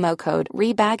use promo code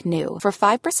REBAGNEW for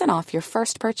 5% off your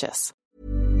first purchase.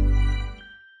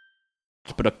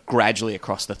 But gradually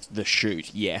across the shoot,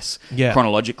 yes, Yeah.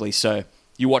 chronologically. So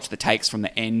you watch the takes from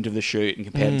the end of the shoot and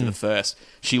compare them to the first.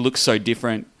 She looks so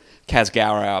different. Kaz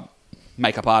Gower, our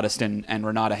makeup artist, and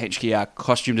Renata Hetchke, our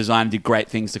costume designer, did great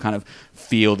things to kind of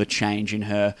feel the change in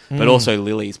her, but also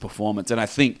Lily's performance. And I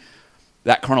think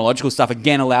that chronological stuff,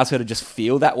 again, allows her to just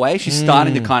feel that way. She's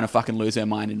starting to kind of fucking lose her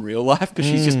mind in real life because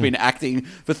she's just been acting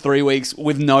for 3 weeks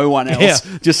with no one else,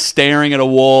 just staring at a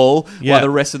wall while the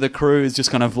rest of the crew is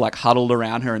just kind of like huddled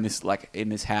around her in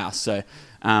this house. So,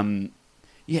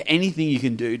 anything you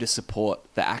can do to support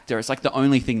the actor, it's like the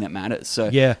only thing that matters. So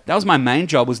that was my main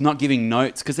job, was not giving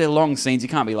notes, because they're long scenes. You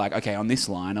can't be like, okay, on this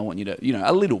line, I want you to,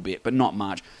 a little bit, but not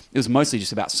much. It was mostly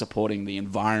just about supporting the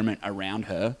environment around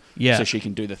her so she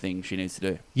can do the thing she needs to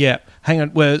do. Yeah. Hang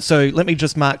on. So let me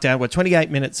just mark down. We're 28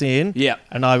 minutes in. Yeah.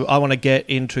 And I want to get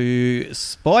into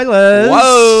spoilers.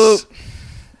 Whoa!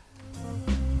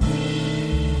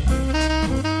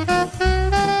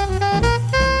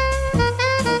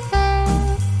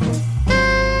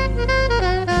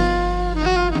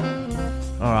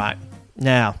 All right.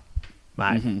 Now,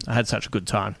 mate, I had such a good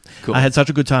time. Cool. I had such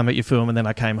a good time at your film, and then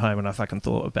I came home and I fucking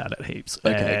thought about it heaps.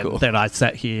 Okay, and cool. then I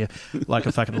sat here like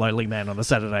a fucking lonely man on a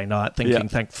Saturday night thinking,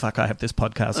 thank fuck I have this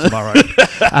podcast tomorrow.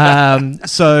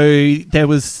 So there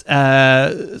was...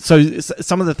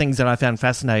 some of the things that I found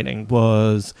fascinating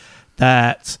was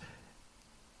that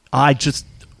I just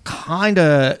kind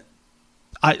of...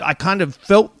 I kind of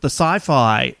felt the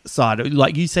sci-fi side.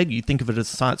 Like you said, you think of it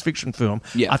as a science fiction film.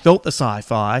 Yeah. I felt the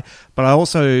sci-fi, but I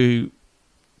also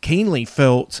keenly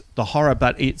felt the horror.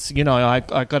 But it's,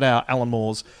 I got our Alan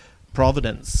Moore's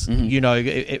Providence.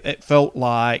 It felt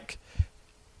like,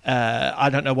 I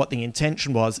don't know what the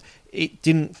intention was. It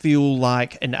didn't feel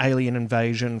like an alien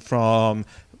invasion from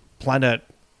planet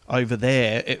over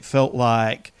there. It felt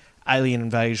like alien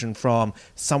invasion from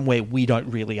somewhere we don't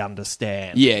really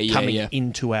understand. Coming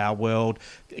into our world,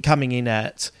 coming in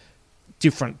at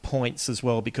different points as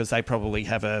well, because they probably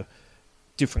have a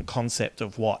different concept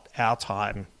of what our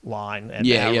timeline and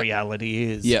our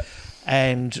reality is. Yeah.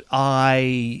 And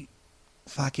I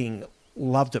fucking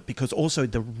loved it, because also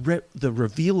the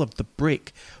reveal of the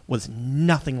brick was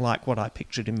nothing like what I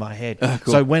pictured in my head.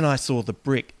 Cool. So when I saw the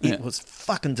brick, it was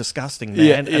fucking disgusting,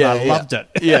 man, and I loved it.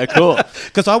 Yeah, cool.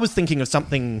 Because I was thinking of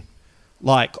something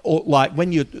like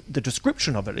when the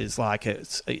description of it is like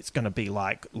it's going to be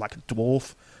like a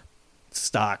dwarf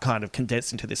star kind of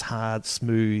condensed into this hard,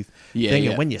 smooth thing,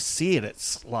 and when you see it,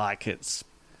 it's like it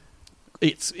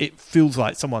feels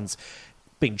like someone's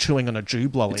been chewing on a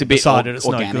Jubilee and decided it's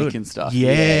organic no good and stuff.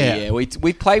 Yeah.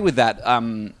 We play with that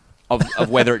of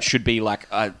whether it should be like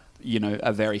a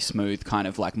very smooth kind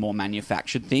of like more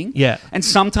manufactured thing. Yeah. And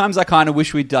sometimes I kind of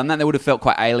wish we'd done that. That would have felt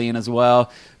quite alien as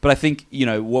well. But I think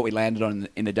what we landed on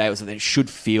in the day was that it should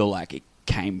feel like it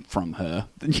came from her.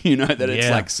 That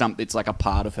it's like it's like a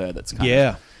part of her that's kind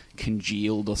of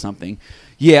congealed or something.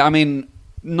 Yeah, I mean,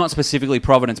 not specifically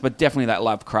Providence, but definitely that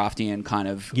Lovecraftian kind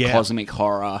of cosmic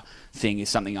horror thing is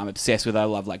something I'm obsessed with. I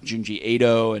love like Junji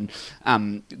Ito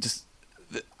and just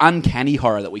the uncanny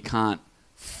horror that we can't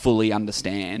fully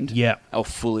understand or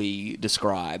fully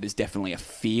describe is definitely a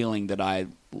feeling that I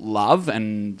love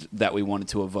and that we wanted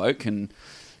to evoke. And,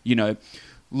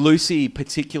 Lucy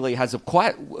particularly has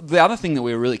the other thing that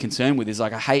we were really concerned with is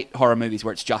like, I hate horror movies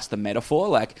where it's just the metaphor.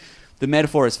 Like, the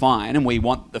metaphor is fine, and we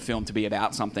want the film to be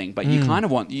about something, but you kind of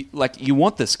want you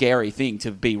want the scary thing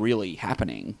to be really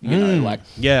happening.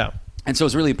 And so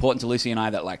it's really important to Lucy and I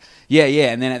that like,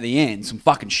 and then at the end, some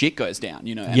fucking shit goes down,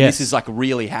 you know, and this is like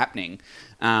really happening.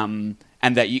 And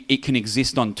that it can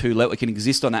exist on two levels. It can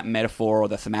exist on that metaphor or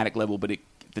the thematic level, but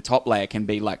the top layer can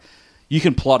be like, you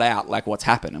can plot out like what's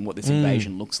happened and what this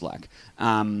invasion looks like.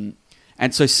 And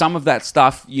so some of that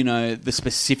stuff, you know, the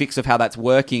specifics of how that's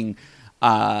working,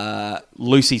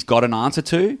 Lucy's got an answer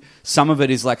to. Some of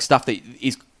it is like stuff that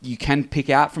you can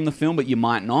pick out from the film, but you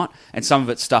might not. And some of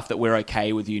it's stuff that we're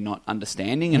okay with you not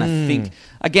understanding. And I think,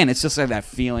 again, it's just like that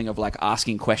feeling of like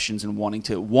asking questions and wanting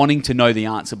to know the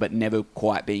answer, but never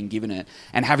quite being given it,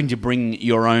 and having to bring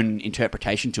your own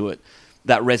interpretation to it.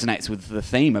 That resonates with the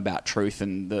theme about truth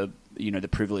and the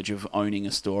privilege of owning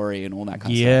a story and all that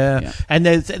kind of stuff. Yeah. And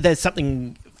there's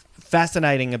something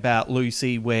fascinating about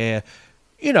Lucy where,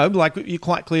 you know, like you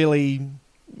quite clearly,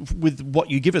 with what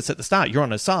you give us at the start, you're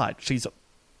on her side. She's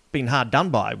been hard done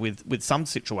by with some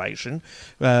situation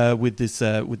with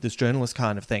this journalist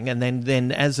kind of thing, and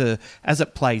then as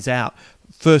it plays out,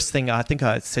 first thing I think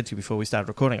I said to you before we started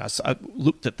recording, I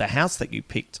looked at the house that you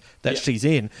picked that she's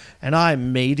in, and I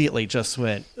immediately just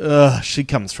went, ugh, she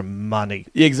comes from money.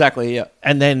 Exactly, yeah.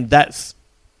 And then that's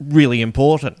really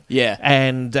important. Yeah.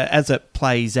 And as it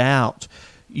plays out,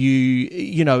 the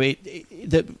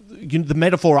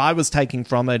metaphor I was taking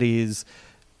from it is,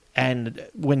 and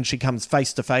when she comes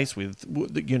face to face with,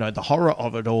 you know, the horror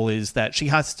of it all is that she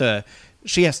has to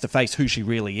face who she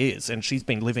really is, and she's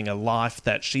been living a life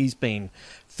that she's been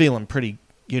feeling pretty,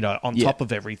 you know, on top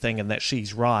of everything, and that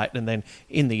she's right, and then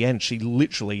in the end she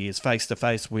literally is face to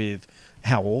face with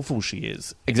how awful she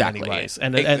is in many ways,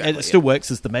 and it still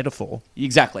works as the metaphor.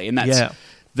 Exactly, and that's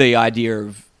the idea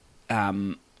of.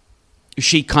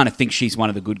 She kind of thinks she's one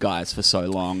of the good guys for so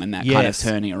long, and that kind of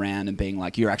turning around and being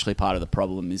like, you're actually part of the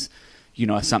problem is, you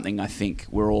know, something I think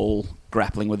we're all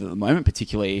grappling with at the moment,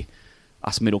 particularly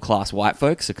us middle-class white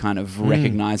folks are kind of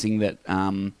recognizing that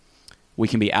we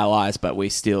can be allies, but we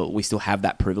still have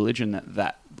that privilege, and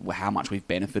that how much we've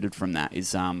benefited from that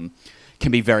is can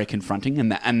be very confronting,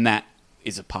 and that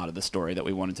is a part of the story that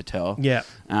we wanted to tell. Yeah.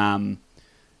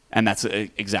 And that's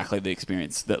exactly the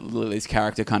experience that Lily's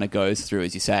character kind of goes through,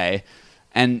 as you say.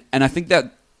 And I think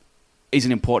that is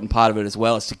an important part of it as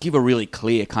well, is to give a really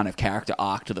clear kind of character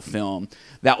arc to the film.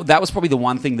 That was probably the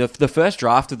one thing. The first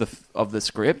draft of the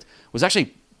script was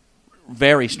actually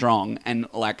very strong, and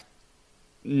like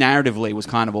narratively was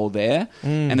kind of all there.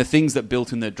 And the things that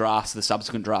built in the drafts, the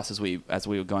subsequent drafts as we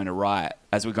were going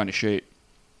to shoot,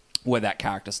 were that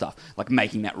character stuff, like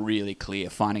making that really clear,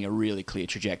 finding a really clear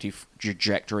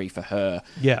trajectory for her,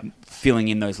 filling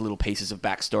in those little pieces of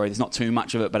backstory. There's not too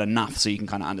much of it, but enough so you can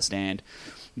kind of understand.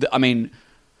 The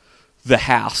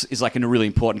house is like a really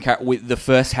important character. The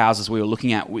first houses we were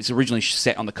looking at was originally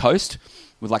set on the coast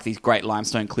with like these great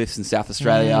limestone cliffs in South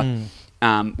Australia,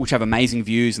 which have amazing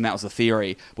views, and that was the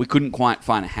theory. We couldn't quite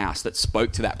find a house that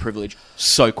spoke to that privilege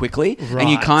so quickly. Right.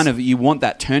 And you want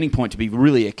that turning point to be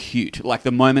really acute. Like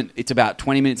the moment, it's about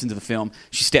 20 minutes into the film,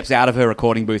 she steps out of her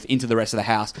recording booth into the rest of the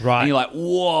house. Right. And you're like,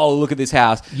 whoa, look at this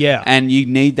house. Yeah. And you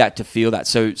need that to feel that.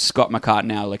 So Scott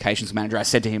McCartan, our locations manager, I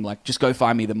said to him, like, just go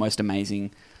find me the most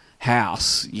amazing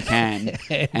house you can.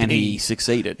 And he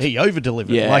succeeded. He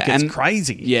over-delivered. Yeah, like it's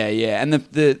crazy. Yeah, yeah. And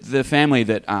the family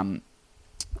that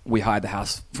we hired the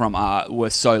house from were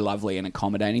so lovely and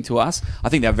accommodating to us. I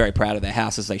think they're very proud of their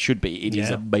house, as they should be. It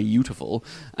is beautiful.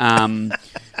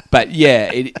 But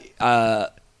yeah,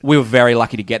 we were very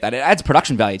lucky to get that. It adds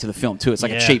production value to the film too. It's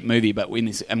like a cheap movie, but in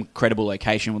this incredible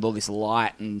location with all this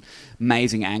light and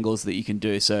amazing angles that you can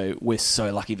do. So we're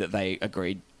so lucky that they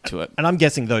agreed to it. And I'm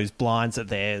guessing those blinds are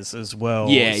theirs as well.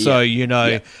 Yeah. So, you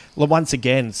know, once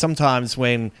again, sometimes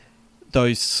when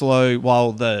those slow,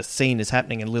 while the scene is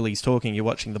happening and Lily's talking, you're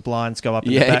watching the blinds go up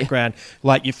in the background,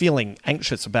 like you're feeling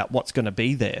anxious about what's going to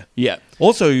be there. Yeah.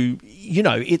 Also, you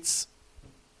know, it's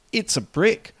a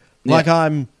brick. Like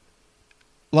I'm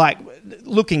like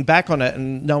looking back on it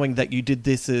and knowing that you did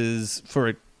this as for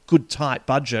a good tight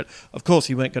budget. Of course,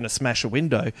 you weren't going to smash a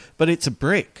window, but it's a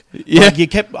brick. Yeah.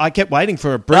 Like I kept waiting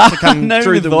for a brick to come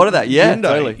through the thought of that. Yeah, window.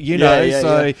 Totally. You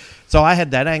know, so I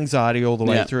had that anxiety all the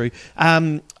way through.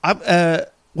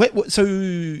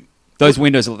 So those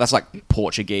windows, that's like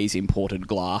Portuguese imported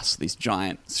glass, these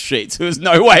giant sheets. There's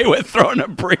no way we're throwing a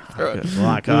brick through it.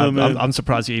 Like, I'm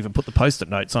surprised you even put the Post-it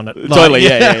notes on it. Like, totally,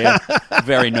 yeah.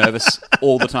 Very nervous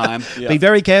all the time. Yeah. Be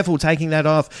very careful taking that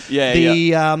off.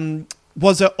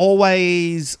 Was it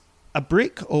always a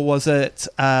brick, or was it?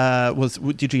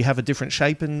 Did you have a different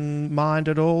shape in mind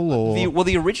at all? Or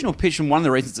the original pitch, and one of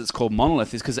the reasons it's called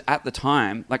Monolith, is because at the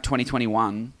time, like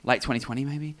 2021, late 2020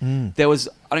 maybe, there was,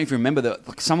 I don't even remember that,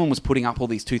 like someone was putting up all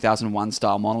these 2001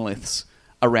 style monoliths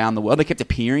around the world. They kept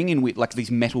appearing in like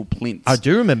these metal plinths. I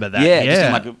do remember that. Yeah, just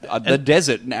in like the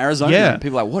desert in Arizona. Yeah. And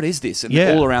people are like, what is this? And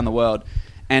they're all around the world.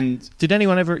 And did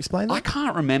anyone ever explain that? I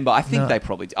can't remember. I think they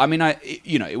probably did. I mean,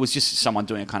 it was just someone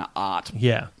doing a kind of art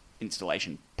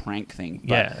installation prank thing.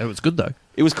 But it was good though.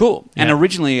 It was cool. Yeah. And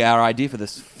originally our idea for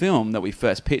this film that we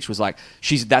first pitched was like,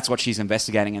 that's what she's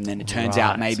investigating, and then it turns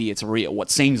out maybe it's real. What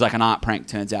seems like an art prank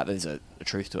turns out there's a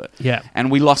truth to it. Yeah.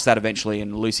 And we lost that eventually,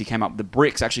 and Lucy came up with the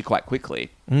bricks actually quite quickly.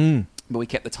 Mm. But we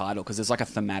kept the title because there's like a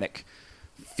thematic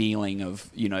feeling of,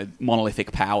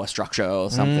 monolithic power structure or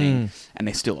something. And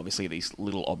there's still obviously these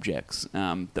little objects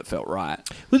that felt right.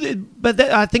 But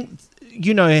I think,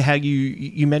 how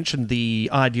you mentioned the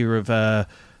idea of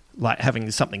like having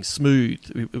something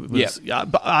smooth.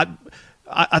 But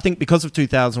I think because of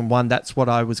 2001, that's what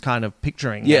I was kind of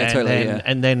picturing. Yeah, totally.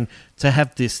 And then to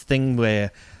have this thing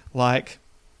where, like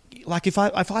if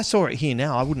I saw it here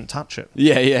now, I wouldn't touch it.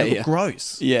 It looked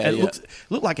gross. It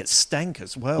looked like it stank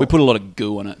as well. We put a lot of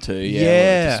goo on it too.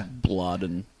 Just blood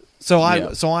and. So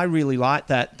I really like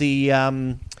that. The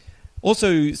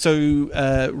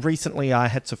recently I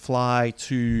had to fly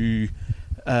to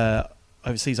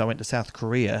overseas. I went to South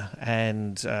Korea,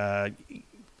 and I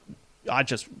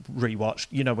just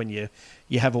rewatched. When you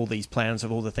have all these plans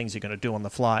of all the things you're going to do on the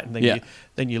flight, and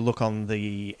then you look on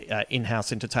the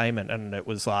in-house entertainment, and it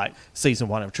was like season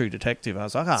 1 of True Detective. I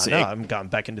was like, no, I'm going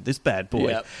back into this bad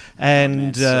boy.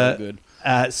 And so good.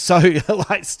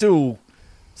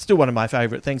 Still one of my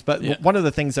favourite things. But one of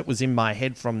the things that was in my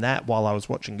head from that while I was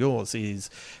watching yours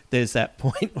is there's that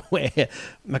point where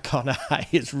McConaughey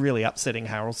is really upsetting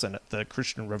Harrelson at the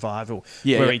Christian revival,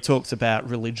 where he talks about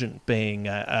religion being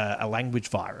a language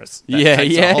virus.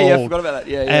 I forgot about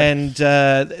that. And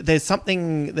there's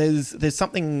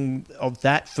something of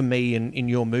that for me in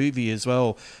your movie as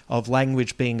well, of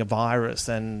language being a virus,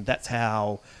 and that's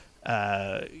how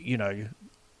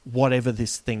whatever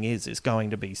this thing is going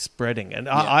to be spreading. And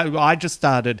I just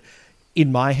started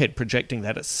in my head projecting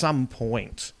that at some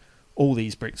point all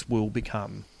these bricks will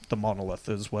become the monolith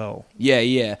as well.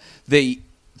 The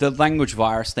language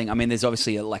virus thing, I mean, there's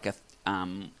obviously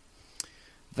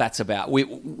that's about,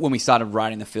 when we started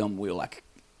writing the film, we were like,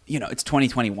 it's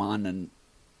 2021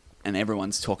 and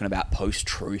everyone's talking about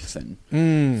post-truth and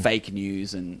fake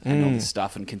news and all this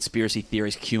stuff, and conspiracy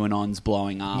theories, QAnon's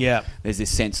blowing up. There's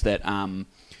this sense that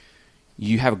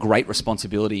you have a great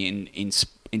responsibility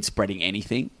in spreading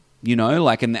anything,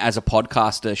 and as a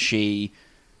podcaster, she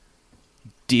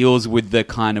deals with the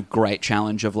kind of great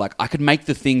challenge of like, I could make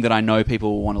the thing that I know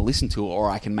people will want to listen to, or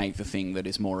I can make the thing that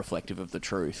is more reflective of the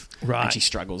truth. Right. And she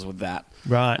struggles with that.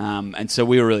 Right. And so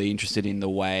we were really interested in the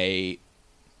way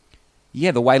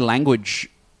language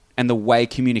and the way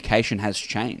communication has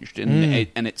changed. And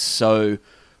and it's so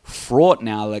fraught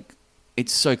now, like,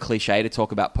 it's so cliche to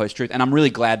talk about post-truth. And I'm really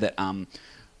glad that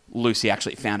Lucy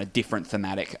actually found a different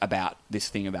thematic about this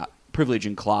thing about privilege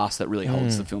and class that really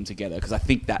holds the film together, because I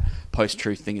think that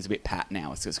post-truth thing is a bit pat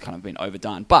now. It's just kind of been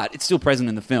overdone. But it's still present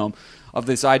in the film, of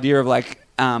this idea of like,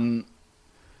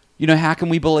 how can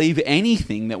we believe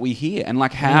anything that we hear? And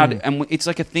like and it's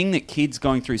like a thing that kids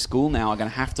going through school now are going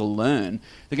to have to learn.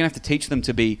 They're going to have to teach them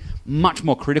to be much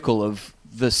more critical of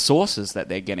the sources that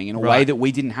they're getting in a way that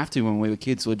we didn't have to when we were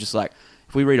kids. We're just like,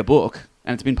 if we read a book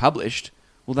and it's been published,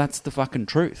 well, that's the fucking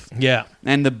truth. Yeah.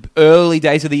 And the early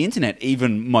days of the internet,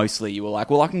 even mostly, you were like,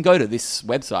 well, I can go to this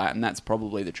website and that's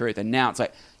probably the truth. And now it's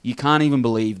like, you can't even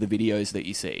believe the videos that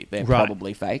you see. They're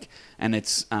probably fake. And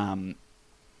it's,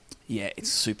 it's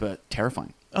super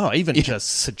terrifying. Oh, even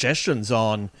just suggestions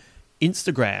on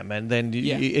Instagram. And then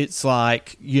it's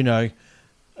like,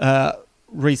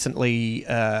 recently,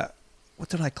 what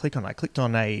did I click on? I clicked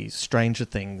on a Stranger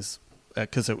Things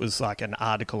because it was like an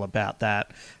article about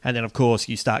that. And then, of course,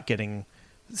 you start getting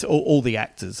all the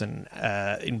actors and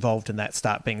involved in that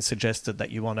start being suggested that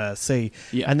you want to see.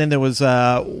 Yeah. And then there was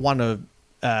one of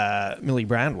Millie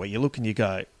Brown where you look and you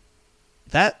go,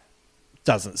 that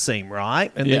doesn't seem right.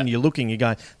 And then you're looking, you're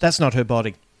going, that's not her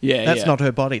body. That's not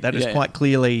her body. That is quite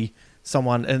clearly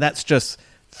someone, and that's just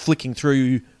flicking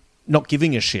through, not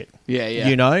giving a shit.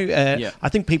 I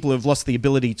think people have lost the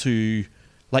ability to,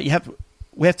 like,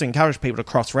 we have to encourage people to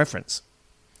cross-reference.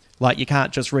 Like, you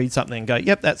can't just read something and go,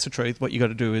 yep, that's the truth. What you got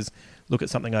to do is look at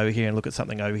something over here and look at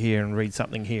something over here and read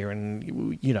something here,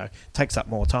 and takes up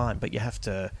more time. But you have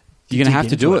to. You're going to have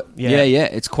to do it. Yeah.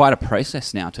 It's quite a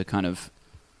process now to kind of.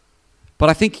 But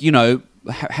I think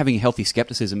having healthy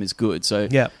skepticism is good. So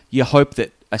you hope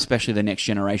that, especially the next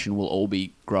generation, will all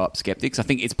grow up skeptics. I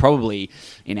think it's probably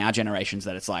in our generations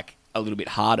that it's like a little bit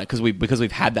harder because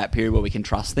we've had that period where we can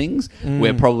trust things.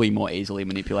 We're probably more easily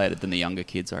manipulated than the younger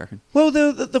kids, I reckon. Well,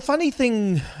 the funny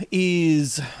thing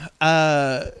is,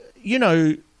 you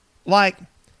know, like,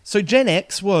 so Gen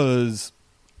X was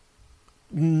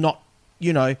not,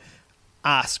 you know,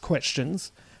 asked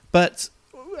questions, but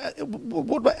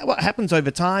what happens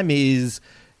over time is,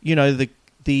 you know,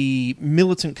 the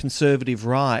militant conservative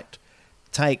right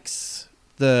takes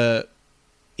the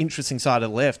interesting side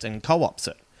of the left and co-ops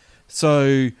it.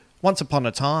 So once upon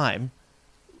a time,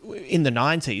 in the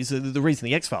 90s, the reason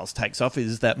the X-Files takes off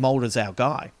is that Mulder's our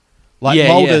guy. Like,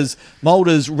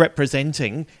 Mulder's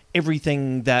representing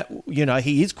everything that, you know,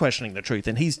 he is questioning the truth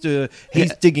and he's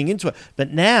digging into it.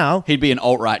 But now... He'd be an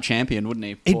alt-right champion, wouldn't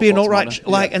he? He'd be an alt-right...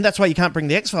 and that's why you can't bring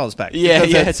the X-Files back.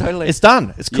 Totally. It's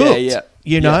done. It's cooked.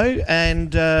 You know?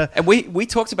 And we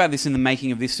talked about this in the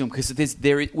making of this film because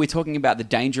we're talking about the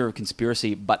danger of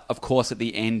conspiracy, but of course at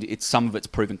the end, some of it's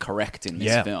proven correct in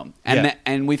this film.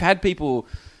 And we've had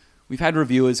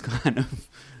reviewers kind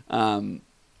of...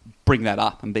 bring that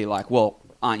up and be like, well,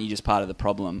 aren't you just part of the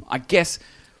problem? I guess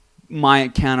my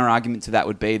counter argument to that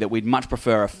would be that we'd much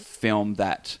prefer a film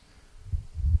that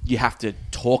you have to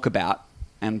talk about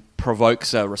and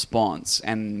provokes a response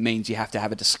and means you have to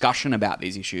have a discussion about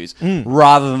these issues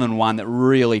rather than one that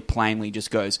really plainly just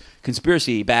goes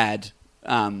conspiracy bad,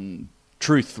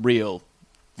 truth real,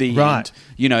 the end.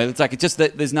 You know, it's like, it's just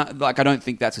that there's not, like, I don't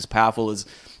think that's as powerful as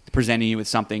presenting you with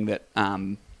something that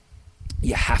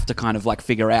you have to kind of like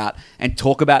figure out and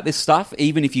talk about this stuff,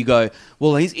 even if you go,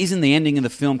 well, isn't the ending of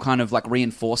the film kind of like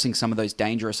reinforcing some of those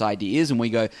dangerous ideas? And we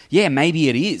go, yeah, maybe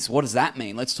it is. What does that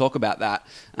mean? Let's talk about that.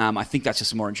 I think that's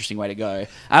just a more interesting way to go.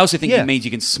 I also think it means you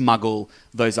can smuggle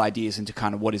those ideas into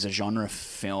kind of what is a genre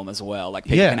film as well. Like,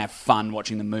 people can have fun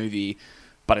watching the movie,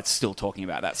 but it's still talking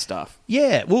about that stuff.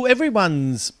 Yeah, well,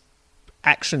 everyone's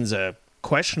actions are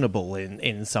questionable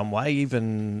in some way.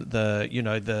 Even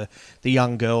the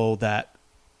young girl that,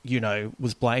 you know,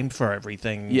 was blamed for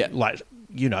everything. Yeah. Like,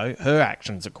 you know, her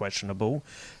actions are questionable.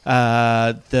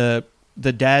 The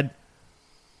dad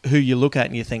who you look at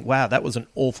and you think, wow, that was an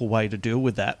awful way to deal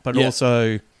with that. But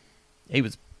also he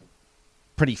was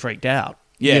pretty freaked out.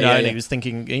 And he was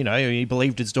thinking, you know, he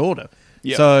believed his daughter.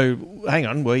 Yeah. So hang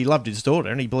on, well, he loved his daughter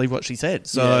and he believed what she said.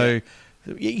 So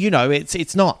you know,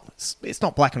 it's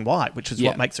not black and white, which is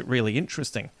what makes it really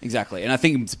interesting. Exactly. And I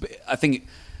think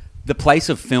the place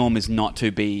of film is not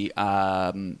to be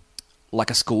like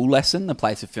a school lesson. The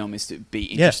place of film is to be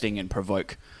interesting and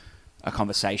provoke a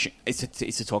conversation. It's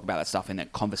to talk about that stuff in a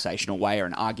conversational way or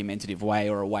an argumentative way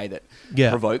or a way that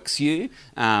provokes you.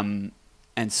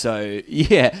 And so,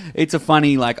 it's a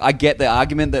funny, like, I get the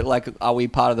argument that, like, are we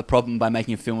part of the problem by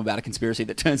making a film about a conspiracy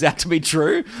that turns out to be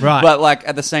true? Right. But, like,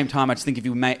 at the same time, I just think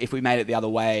if we made it the other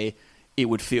way, it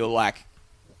would feel like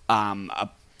a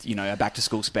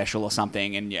back-to-school special or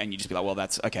something, and you just be like, well,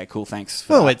 that's, okay, cool, thanks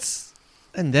for that.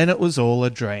 And then it was all a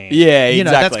dream. Yeah, exactly. You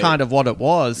know, that's kind of what it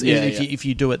was, if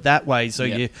you do it that way. So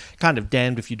you're kind of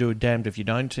damned if you do it, damned if you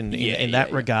don't in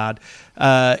that regard.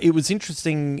 It was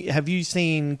interesting. Have you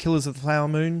seen Killers of the Flower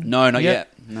Moon? No, not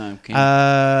yet. No.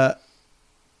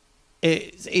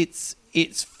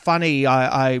 It's funny.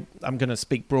 I'm going to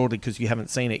speak broadly because you haven't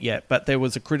seen it yet, but there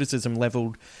was a criticism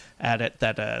leveled at it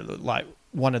that like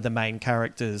one of the main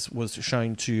characters was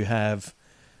shown to have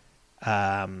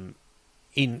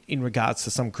in regards to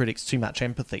some critics, too much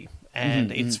empathy.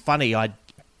 And it's funny, I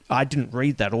didn't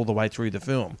read that all the way through the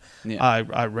film. Yeah.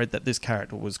 I read that this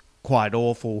character was quite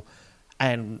awful.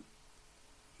 And,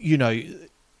 you know,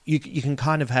 you can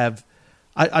kind of have...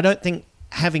 I don't think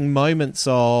having moments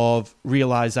of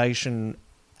realisation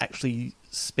actually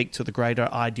speak to the greater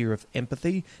idea of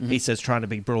empathy. He says trying to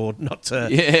be broad, not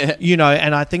to... You know,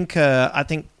 and I think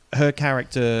her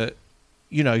character,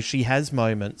 you know, she has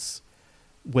moments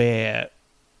where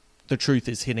the truth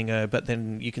is hitting her, but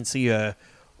then you can see her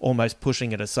almost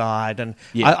pushing it aside. And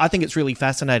I think it's really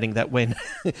fascinating that when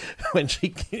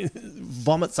she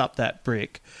vomits up that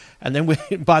brick, and then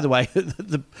by the way,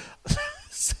 the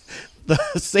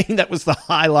scene that was the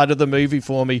highlight of the movie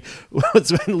for me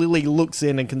was when Lily looks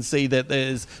in and can see that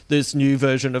there's this new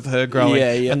version of her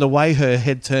growing, and the way her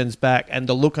head turns back and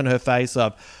the look on her face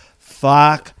of,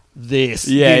 fuck this,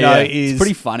 is it's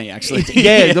pretty funny actually.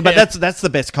 But that's the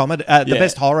best comedy. The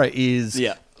best horror is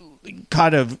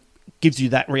kind of gives you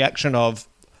that reaction of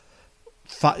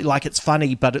like it's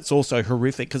funny, but it's also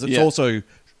horrific because it's also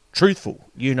truthful.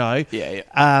 You know,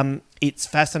 it's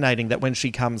fascinating that when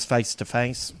she comes face to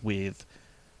face with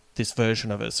this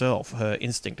version of herself, her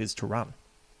instinct is to run.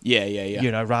 You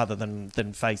know, rather than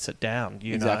face it down.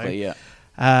 You know? Exactly.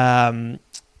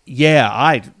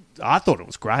 I thought it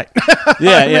was great.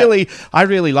 Yeah, I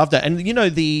really loved it. And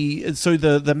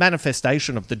the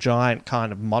manifestation of the giant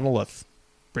kind of monolith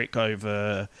brick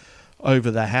over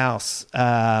the house.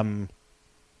 I'm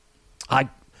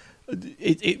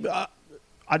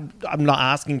not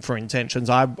asking for intentions.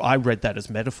 I read that as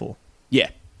metaphor. Yeah.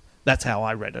 That's how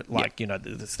I read it. Like,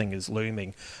 this thing is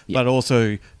looming. But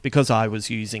also, because I was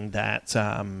using that,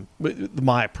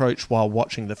 my approach while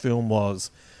watching the film was,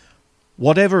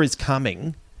 whatever is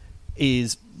coming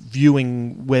is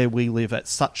viewing where we live at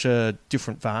such a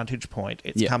different vantage point.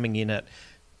 It's coming in at,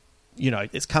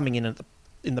 it's coming in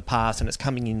the past, and it's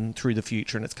coming in through the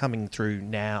future, and it's coming through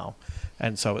now.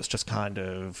 And so it's just kind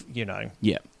of,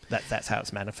 that's how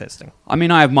it's manifesting. I mean,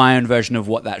 I have my own version of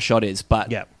what that shot is,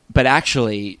 but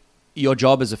actually, your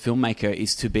job as a filmmaker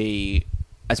is to be,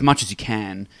 as much as you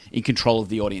can, in control of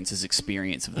the audience's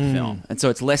experience of the film. And so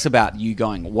it's less about you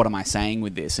going, what am I saying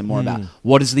with this? And more about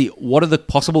what are the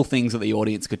possible things that the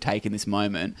audience could take in this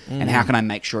moment, and how can I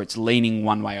make sure it's leaning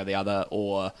one way or the other,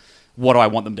 or what do I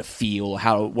want them to feel?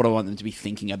 What do I want them to be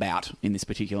thinking about in this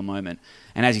particular moment?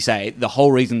 And as you say, the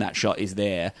whole reason that shot is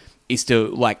there is to,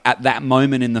 like, at that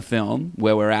moment in the film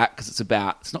where we're at, because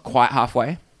it's not quite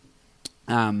halfway,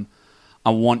 I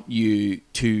want you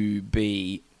to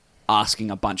be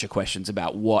asking a bunch of questions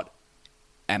about what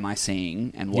am I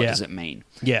seeing and what does it mean?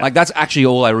 Yeah. Like, that's actually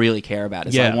all I really care about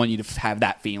is I want you to have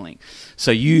that feeling.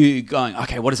 So you going,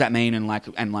 okay, what does that mean? And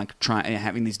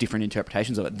having these different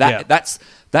interpretations of it. That's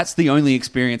the only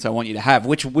experience I want you to have.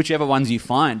 Whichever ones you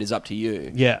find is up to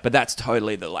you. Yeah. But that's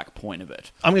totally the point of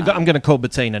it. I'm going to call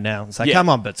Bettina now and say, come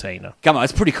on, Bettina. Come on,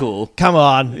 it's pretty cool. Come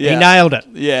on. He nailed it.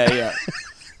 Yeah.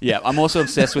 Yeah, I'm also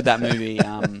obsessed with that movie,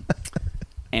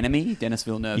 Enemy, Dennis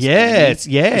Villeneuve's Yes,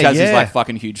 Enemy, which has these like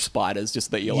fucking huge spiders,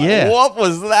 just that you're like, what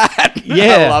was that?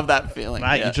 I love that feeling.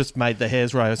 Mate, you just made the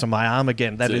hairs rise on my arm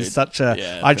again. That is such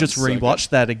a... I just rewatched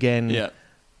that again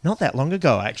not that long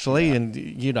ago, actually, and,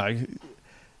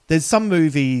 there's some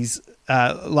movies...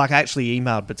 I actually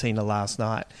emailed Bettina last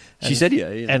night. She said,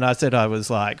 And I said I was,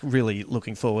 like, really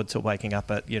looking forward to waking up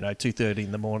at, 2:30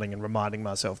 in the morning and reminding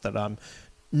myself that I'm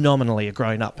nominally a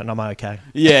grown-up and I'm okay.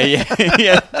 Yeah.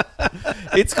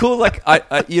 It's cool, like, I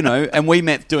and we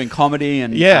met doing comedy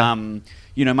and,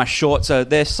 my shorts,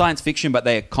 they're science fiction, but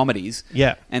they're comedies.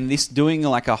 Yeah. And this doing,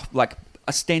 like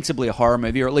ostensibly a horror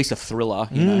movie, or at least a thriller,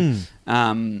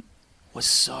 was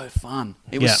so fun.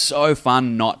 It was so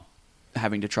fun not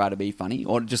having to try to be funny,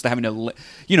 or just having to,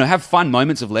 have fun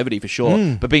moments of levity for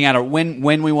sure. But being able to,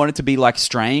 when we want it to be, like,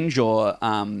 strange or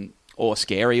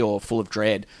scary or full of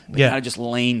dread, but you just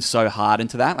lean so hard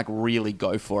into that, like really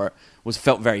go for it,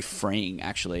 felt very freeing,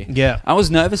 actually. Yeah. I was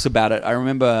nervous about it. I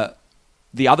remember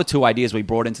the other two ideas we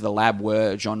brought into the lab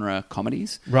were genre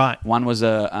comedies. Right. One was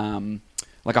a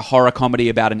horror comedy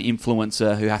about an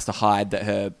influencer who has to hide that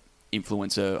her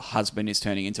influencer husband is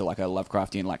turning into like a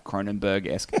Lovecraftian, like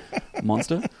Cronenberg-esque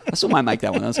monster. I still might make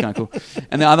that one. That's kind of cool.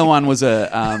 And the other one was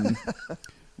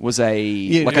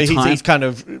he's kind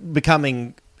of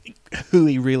becoming who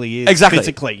he really is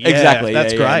physically. Exactly.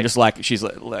 That's great. And just like she's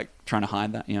like trying to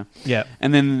hide that, Yeah.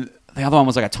 And then the other one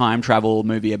was like a time travel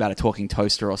movie about a talking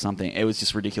toaster or something. It was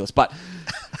just ridiculous. But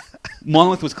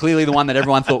Monolith was clearly the one that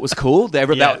everyone thought was cool.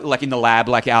 Like in the lab,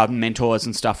 like our mentors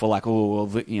and stuff were like, oh,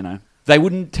 well, they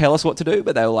wouldn't tell us what to do,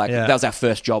 but they were like, that was our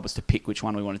first job, was to pick which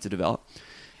one we wanted to develop.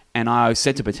 And I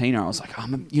said to Bettina, I was like,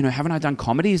 haven't I done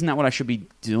comedy? Isn't that what I should be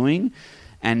doing?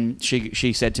 And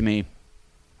she said to me,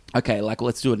 okay, like,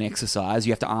 let's do an exercise.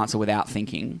 You have to answer without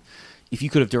thinking. If you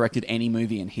could have directed any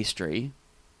movie in history,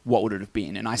 what would it have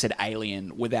been? And I said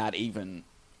Alien without even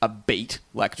a beat.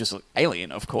 Like, just like,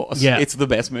 Alien, of course. Yeah. It's the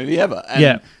best movie ever.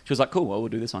 And she was like, cool, well, we'll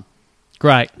do this one.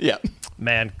 Great. Yeah.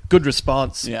 Man, good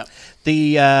response. Yeah.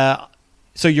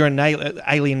 So you're an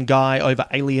alien guy over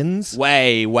aliens?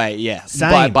 Way, yeah.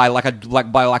 Same. By like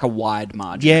a wide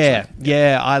margin.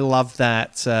 Yeah. I love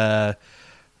that.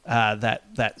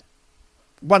 That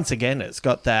once again, it's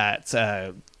got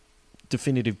that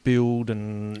definitive build,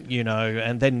 and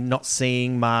and then not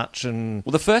seeing much. And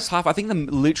well, the first half, I think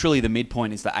literally the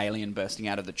midpoint is the alien bursting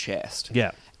out of the chest.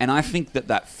 Yeah. And I think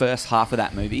that first half of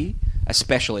that movie,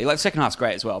 especially, like, the second half's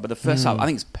great as well, but the first half, I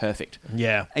think, is perfect.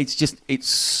 Yeah. It's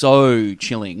so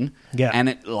chilling. Yeah. And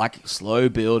it, like, slow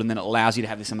build, and then it allows you to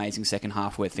have this amazing second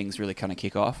half where things really kind of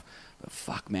kick off. But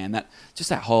fuck, man, that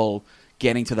whole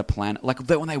getting to the planet, like,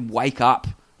 when they wake up,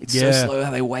 it's so slow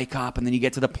how they wake up, and then you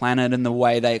get to the planet and the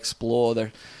way they explore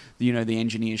the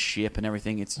engineer's ship and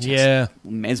everything. It's just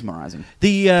mesmerizing.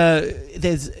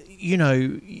 There's,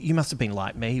 you must have been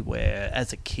like me, where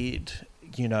as a kid,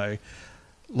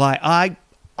 like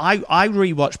I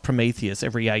rewatch Prometheus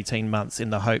every 18 months in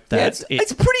the hope that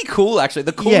it's pretty cool, actually.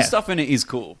 The cool stuff in it is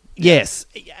cool. Yes,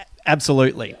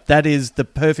 absolutely. That is the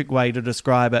perfect way to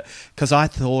describe it, because I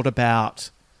thought about,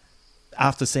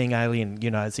 after seeing Alien,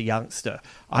 as a youngster,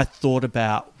 I thought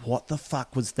about what the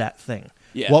fuck was that thing?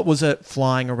 Yeah. What was it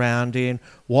flying around in?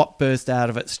 What burst out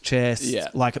of its chest? Yeah.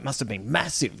 Like, it must have been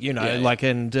massive, I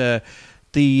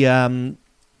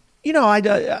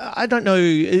don't know.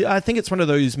 I think it's one of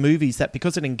those movies that,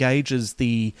 because it engages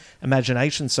the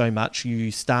imagination so much,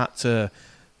 you start to,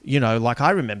 like,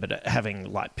 I remembered it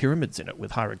having like pyramids in it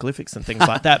with hieroglyphics and things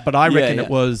like that. But I reckon it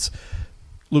was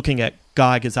looking at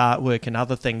Geiger's artwork and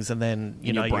other things, and then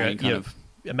your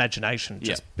imagination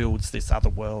just builds this other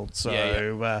world. So,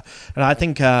 and I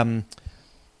think now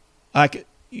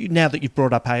that you've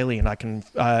brought up Alien, I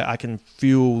can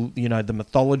feel the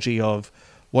mythology of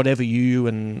whatever you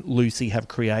and Lucy have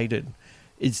created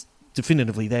is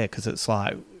definitively there, because it's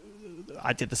like,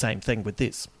 I did the same thing with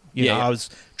this. I was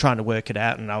trying to work it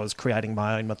out, and I was creating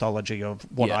my own mythology of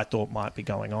what I thought might be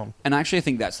going on. And I actually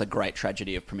think that's the great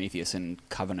tragedy of Prometheus and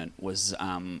Covenant, was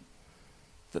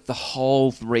that the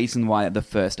whole reason why the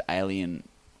first Alien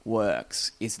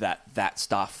works is that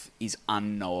stuff is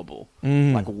unknowable.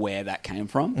 Like, where that came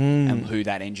from and who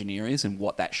that engineer is and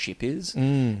what that ship is.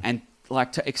 And,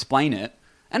 like, to explain it,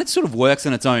 and it sort of works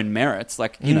on its own merits.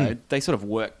 Like, they sort of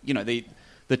work,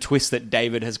 the twist that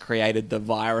David has created, the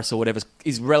virus or whatever,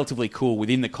 is relatively cool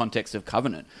within the context of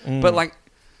Covenant. But, like,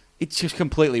 it just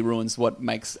completely ruins what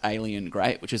makes Alien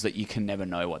great, which is that you can never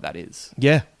know what that is.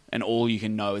 Yeah. And all you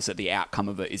can know is that the outcome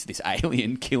of it is this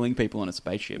alien killing people on a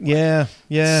spaceship. Like, yeah.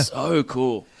 It's so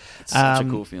cool. It's such a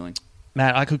cool feeling.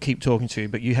 Matt, I could keep talking to you,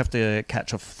 but you have to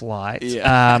catch a flight.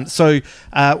 Yeah. So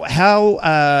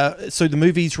the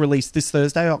movie's released this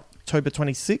Thursday, October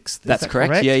 26th. That's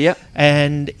correct? Yeah.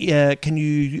 And can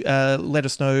you let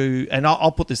us know, and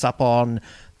I'll put this up on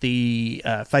the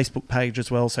Facebook page as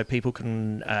well, so people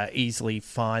can easily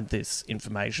find this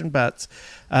information, but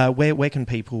where can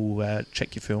people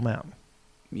check your film out?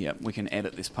 Yeah, we can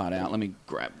edit this part out. Let me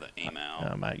grab the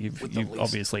email. Mate, you've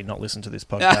obviously not listened to this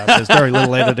podcast. There's very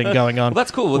little editing going on. Well,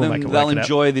 that's cool. Well, then they'll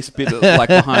enjoy this bit of, like,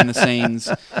 behind the scenes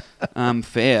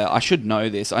fare. I should know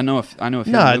this. I know if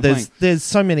no, there's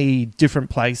so many different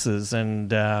places,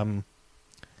 and where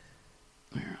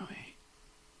are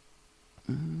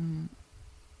we?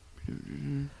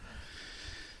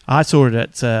 I saw it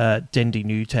at Dendy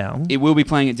Newtown. It will be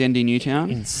playing at Dendy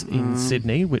Newtown in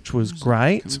Sydney, which was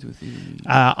great.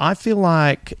 I feel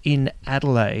like in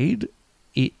Adelaide,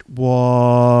 it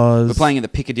was... We're playing at the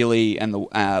Piccadilly and the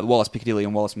Wallace Piccadilly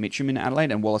and Wallace Mitcham in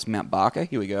Adelaide, and Wallace Mount Barker.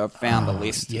 Here we go. I've found the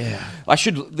list. Yeah. I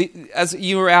should, as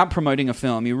you were out promoting a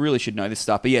film, you really should know this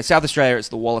stuff. But yeah, South Australia, it's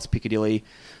the Wallace Piccadilly,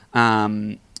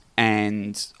 and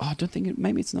I don't think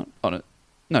maybe it's not on it.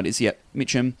 No, it is. Yeah,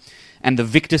 Mitcham. And the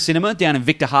Victor Cinema down in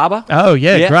Victor Harbour. Oh,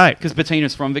 yeah, great. Because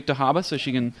Bettina's from Victor Harbour, so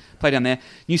she can play down there.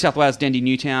 New South Wales, Dendy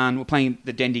Newtown. We're playing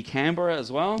the Dendy Canberra as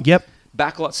well. Yep.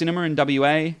 Backlot Cinema in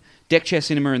WA. Deck Chair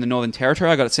Cinema in the Northern Territory.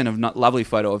 I got sent a lovely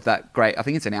photo of that great, I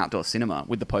think it's an outdoor cinema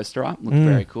with the poster up. Looked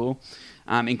very cool.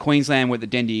 In Queensland, we're at the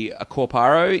Dendy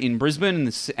Corparo in Brisbane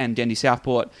and Dendy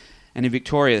Southport. And in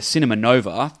Victoria, Cinema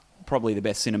Nova, probably the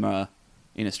best cinema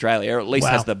in Australia, or at least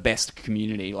has the best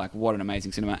community. Like, what an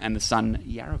amazing cinema. And the Sun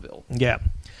Yarraville. Yeah.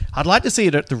 I'd like to see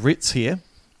it at the Ritz here.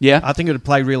 Yeah. I think it would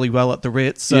play really well at the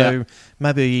Ritz. So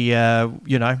maybe,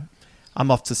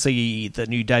 I'm off to see the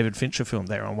new David Fincher film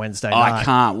there on Wednesday night. I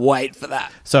can't wait for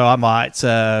that. So I might...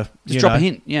 just drop a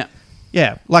hint, yeah.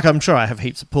 Yeah, like I'm sure I have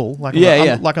heaps of pull. Like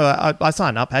I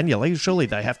sign up annually. Surely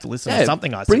they have to listen to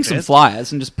something I bring suggest. Some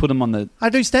flyers and just put them on the... I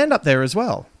do stand up there as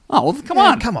well. Oh, well, come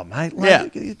on. Come on, mate.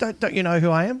 Like, don't you know who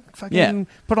I am? Fucking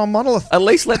put on Monolith. At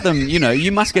least let them,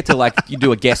 you must get to, like, you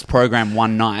do a guest program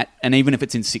one night, and even if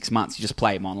it's in 6 months, you just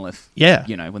play Monolith. Yeah.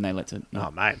 When they let it.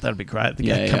 Oh, mate, that'd be great.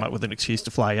 Come up with an excuse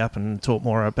to fly up and talk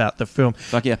more about the film.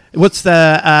 Fuck yeah. What's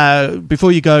the,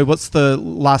 before you go, what's the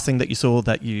last thing that you saw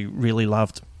that you really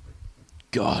loved?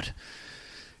 God.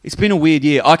 It's been a weird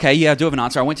year. Okay, yeah, I do have an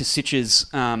answer. I went to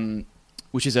Sitges,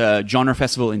 which is a genre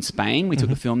festival in Spain. We took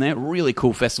the film there. Really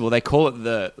cool festival. They call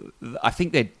it I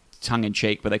think they're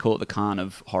tongue-in-cheek, but they call it the Cannes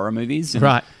of horror movies. And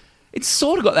right. It's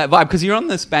sort of got that vibe, because you're on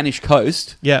the Spanish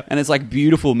coast. Yeah. And it's like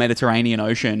beautiful Mediterranean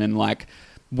ocean, and like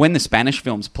when the Spanish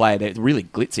films play, they're really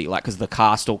glitzy, like, because the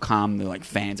cast all come, the like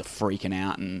fans are freaking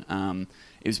out, and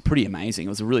it was pretty amazing. It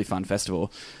was a really fun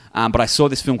festival. But I saw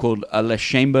this film called Les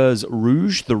Chambers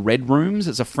Rouges, The Red Rooms.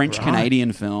 It's a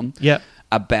French-Canadian film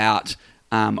about...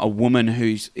 a woman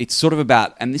it's sort of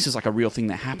about, and this is like a real thing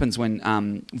that happens when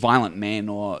violent men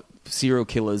or serial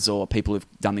killers or people who've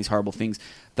done these horrible things,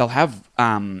 they'll have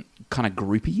kind of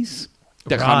groupies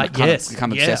that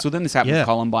become obsessed with them. This happened with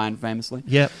Columbine famously.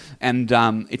 Yeah. And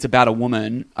it's about a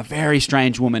woman, a very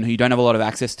strange woman who you don't have a lot of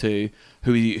access to,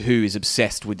 who is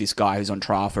obsessed with this guy who's on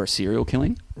trial for a serial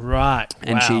killing. Right.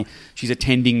 And she's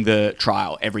attending the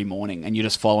trial every morning, and you're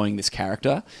just following this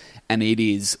character, and it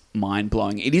is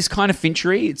mind-blowing. It is kind of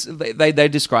Finchery. They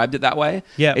described it that way.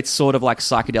 Yeah. It's sort of like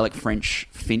psychedelic French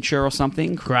Fincher or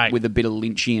something. Great. With a bit of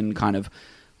Lynchian kind of...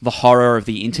 The horror of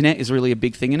the internet is really a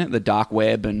big thing in it, the dark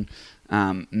web, and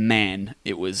man,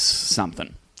 it was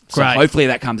something. So Great. hopefully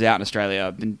that comes out in Australia.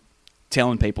 I've been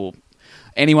telling people,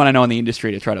 anyone I know in the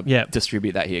industry, to try to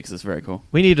distribute that here because it's very cool.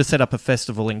 We need to set up a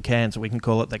festival in Cairns, so we can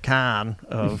call it the Cannes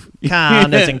of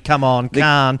Cannes, as in come on,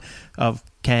 Cannes of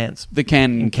Cairns. The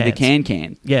can. Yeah.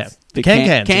 The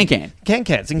can. The Can.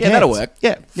 Cairns in Yeah, Cairns. that'll work.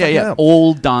 Yeah. Yeah.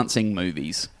 All dancing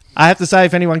movies. I have to say,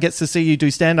 if anyone gets to see you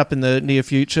do stand-up in the near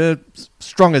future,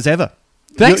 strong as ever.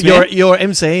 Thanks, your man. Your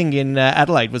emceeing in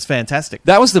Adelaide was fantastic.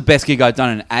 That was the best gig I'd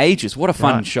done in ages. What a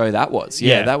fun show that was.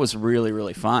 Yeah. That was really,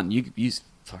 really fun. You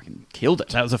fucking killed it.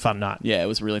 That was a fun night. Yeah, it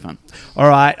was really fun. All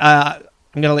right.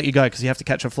 I'm going to let you go because you have to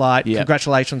catch a flight. Yeah.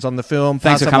 Congratulations on the film.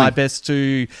 Thanks Pass for on my coming. best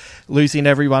to Lucy and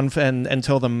everyone and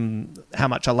tell them how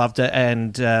much I loved it.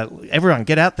 And everyone,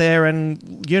 get out there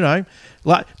and,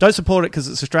 don't support it because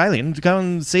it's Australian. Go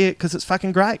and see it because it's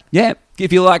fucking great. Yeah.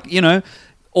 If you like,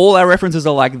 all our references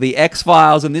are like the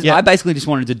X-Files and this. Yeah. I basically just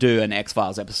wanted to do an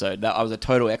X-Files episode. I was a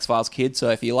total X-Files kid, so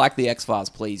if you like the X-Files,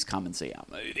 please come and see our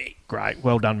movie. Great.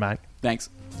 Well done, mate. Thanks.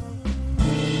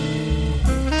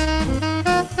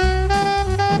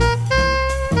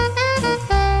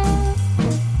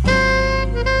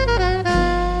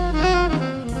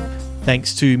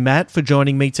 Thanks to Matt for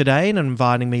joining me today and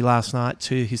inviting me last night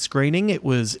to his screening. It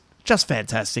was just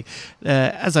fantastic.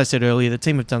 As I said earlier, the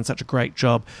team have done such a great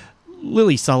job.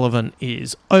 Lily Sullivan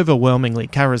is overwhelmingly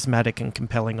charismatic and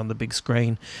compelling on the big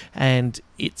screen, and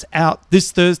it's out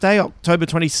this Thursday, October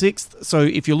 26th. So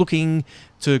if you're looking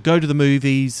to go to the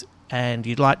movies and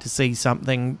you'd like to see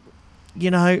something,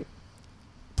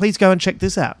 please go and check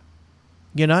this out.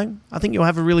 I think you'll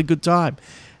have a really good time.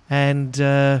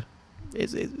 And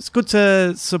it's good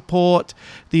to support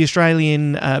the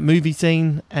Australian movie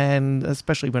scene, and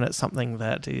especially when it's something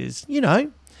that is,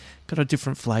 got a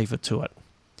different flavour to it.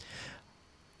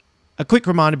 A quick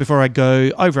reminder before I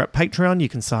go, over at Patreon, you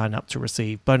can sign up to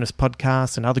receive bonus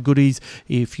podcasts and other goodies.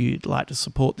 If you'd like to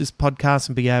support this podcast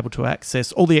and be able to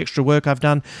access all the extra work I've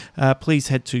done, please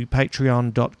head to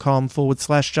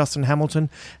patreon.com/Justin Hamilton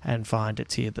and find a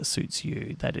tier that suits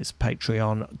you. That is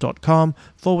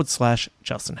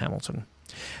patreon.com/Justin Hamilton.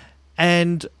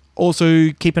 And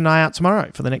also keep an eye out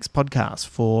tomorrow for the next podcast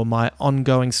for my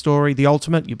ongoing story, The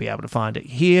Ultimate. You'll be able to find it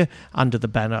here under the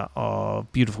banner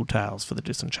of Beautiful Tales for the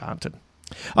Disenchanted.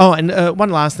 Oh, and one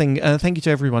last thing. Thank you to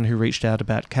everyone who reached out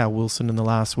about Cal Wilson in the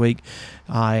last week.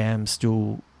 I am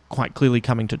still quite clearly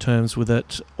coming to terms with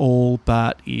it all,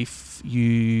 but if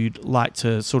you'd like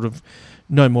to sort of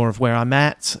know more of where I'm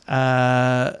at,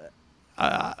 I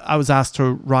was asked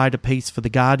to write a piece for The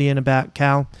Guardian about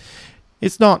Cal.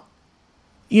 It's not...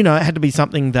 it had to be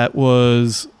something that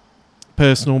was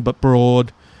personal but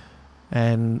broad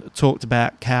and talked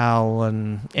about Cal.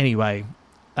 And anyway,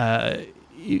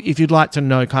 if you'd like to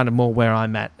know kind of more where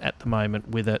I'm at the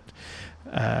moment with it,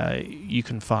 you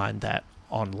can find that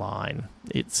online.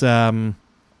 It's I'll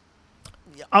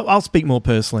speak more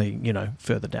personally,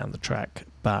 further down the track.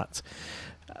 But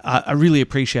I really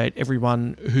appreciate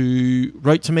everyone who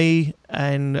wrote to me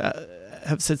and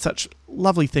have said such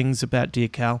lovely things about Dear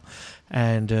Cal.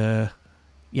 And,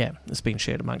 it's been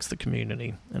shared amongst the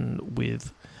community and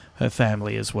with her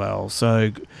family as well.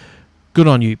 So good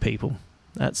on you, people.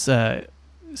 That's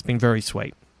it's been very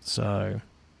sweet. So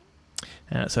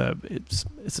it's a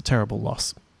terrible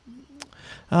loss.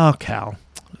 Oh, Cal.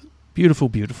 Beautiful,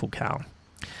 beautiful Cal.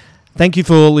 Thank you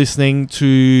for listening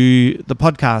to the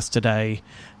podcast today.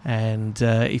 And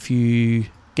if you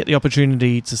get the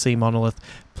opportunity to see Monolith,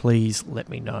 please let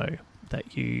me know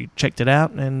that you checked it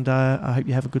out, and I hope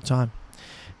you have a good time.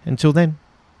 Until then.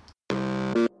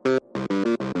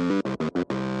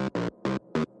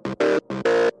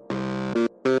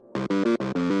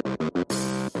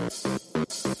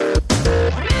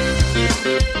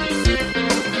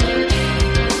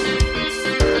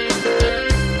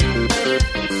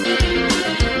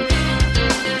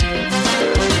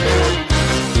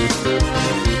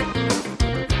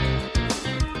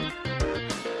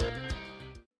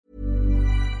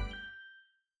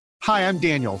 Hi, I'm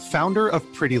Daniel, founder of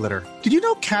Pretty Litter. Did you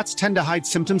know cats tend to hide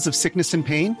symptoms of sickness and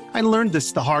pain? I learned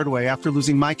this the hard way after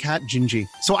losing my cat, Gingy.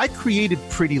 So I created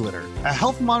Pretty Litter, a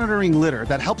health monitoring litter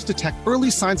that helps detect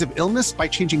early signs of illness by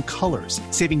changing colors,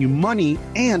 saving you money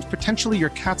and potentially your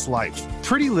cat's life.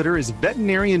 Pretty Litter is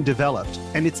veterinarian developed,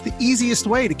 and it's the easiest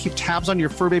way to keep tabs on your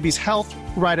fur baby's health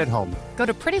right at home. Go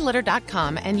to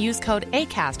prettylitter.com and use code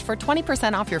ACAST for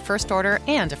 20% off your first order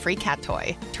and a free cat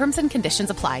toy. Terms and conditions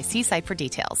apply. See site for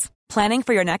details. Planning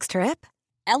for your next trip?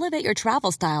 Elevate your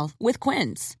travel style with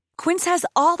Quince. Quince has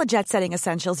all the jet-setting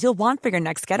essentials you'll want for your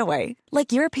next getaway,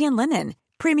 like European linen,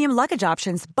 premium luggage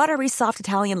options, buttery soft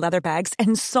Italian leather bags,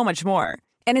 and so much more.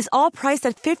 And is all priced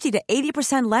at 50 to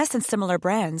 80% less than similar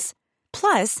brands.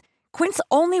 Plus, Quince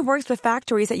only works with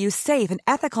factories that use safe and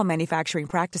ethical manufacturing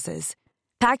practices.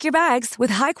 Pack your bags with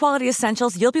high-quality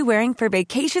essentials you'll be wearing for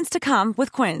vacations to come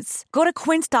with Quince. Go to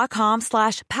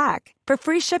quince.com/pack for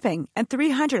free shipping and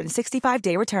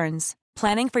 365-day returns.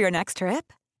 Planning for your next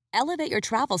trip? Elevate your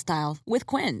travel style with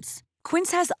Quince.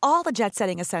 Quince has all the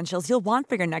jet-setting essentials you'll want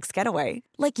for your next getaway,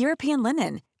 like European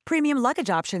linen, premium luggage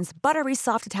options, buttery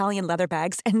soft Italian leather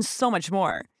bags, and so much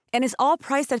more. And is all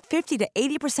priced at 50 to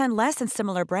 80% less than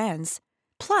similar brands.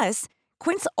 Plus,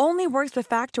 Quince only works with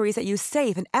factories that use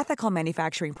safe and ethical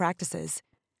manufacturing practices.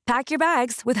 Pack your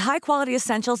bags with high-quality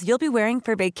essentials you'll be wearing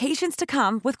for vacations to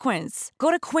come with Quince.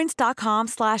 Go to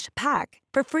quince.com/pack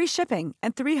for free shipping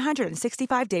and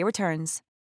 365-day returns.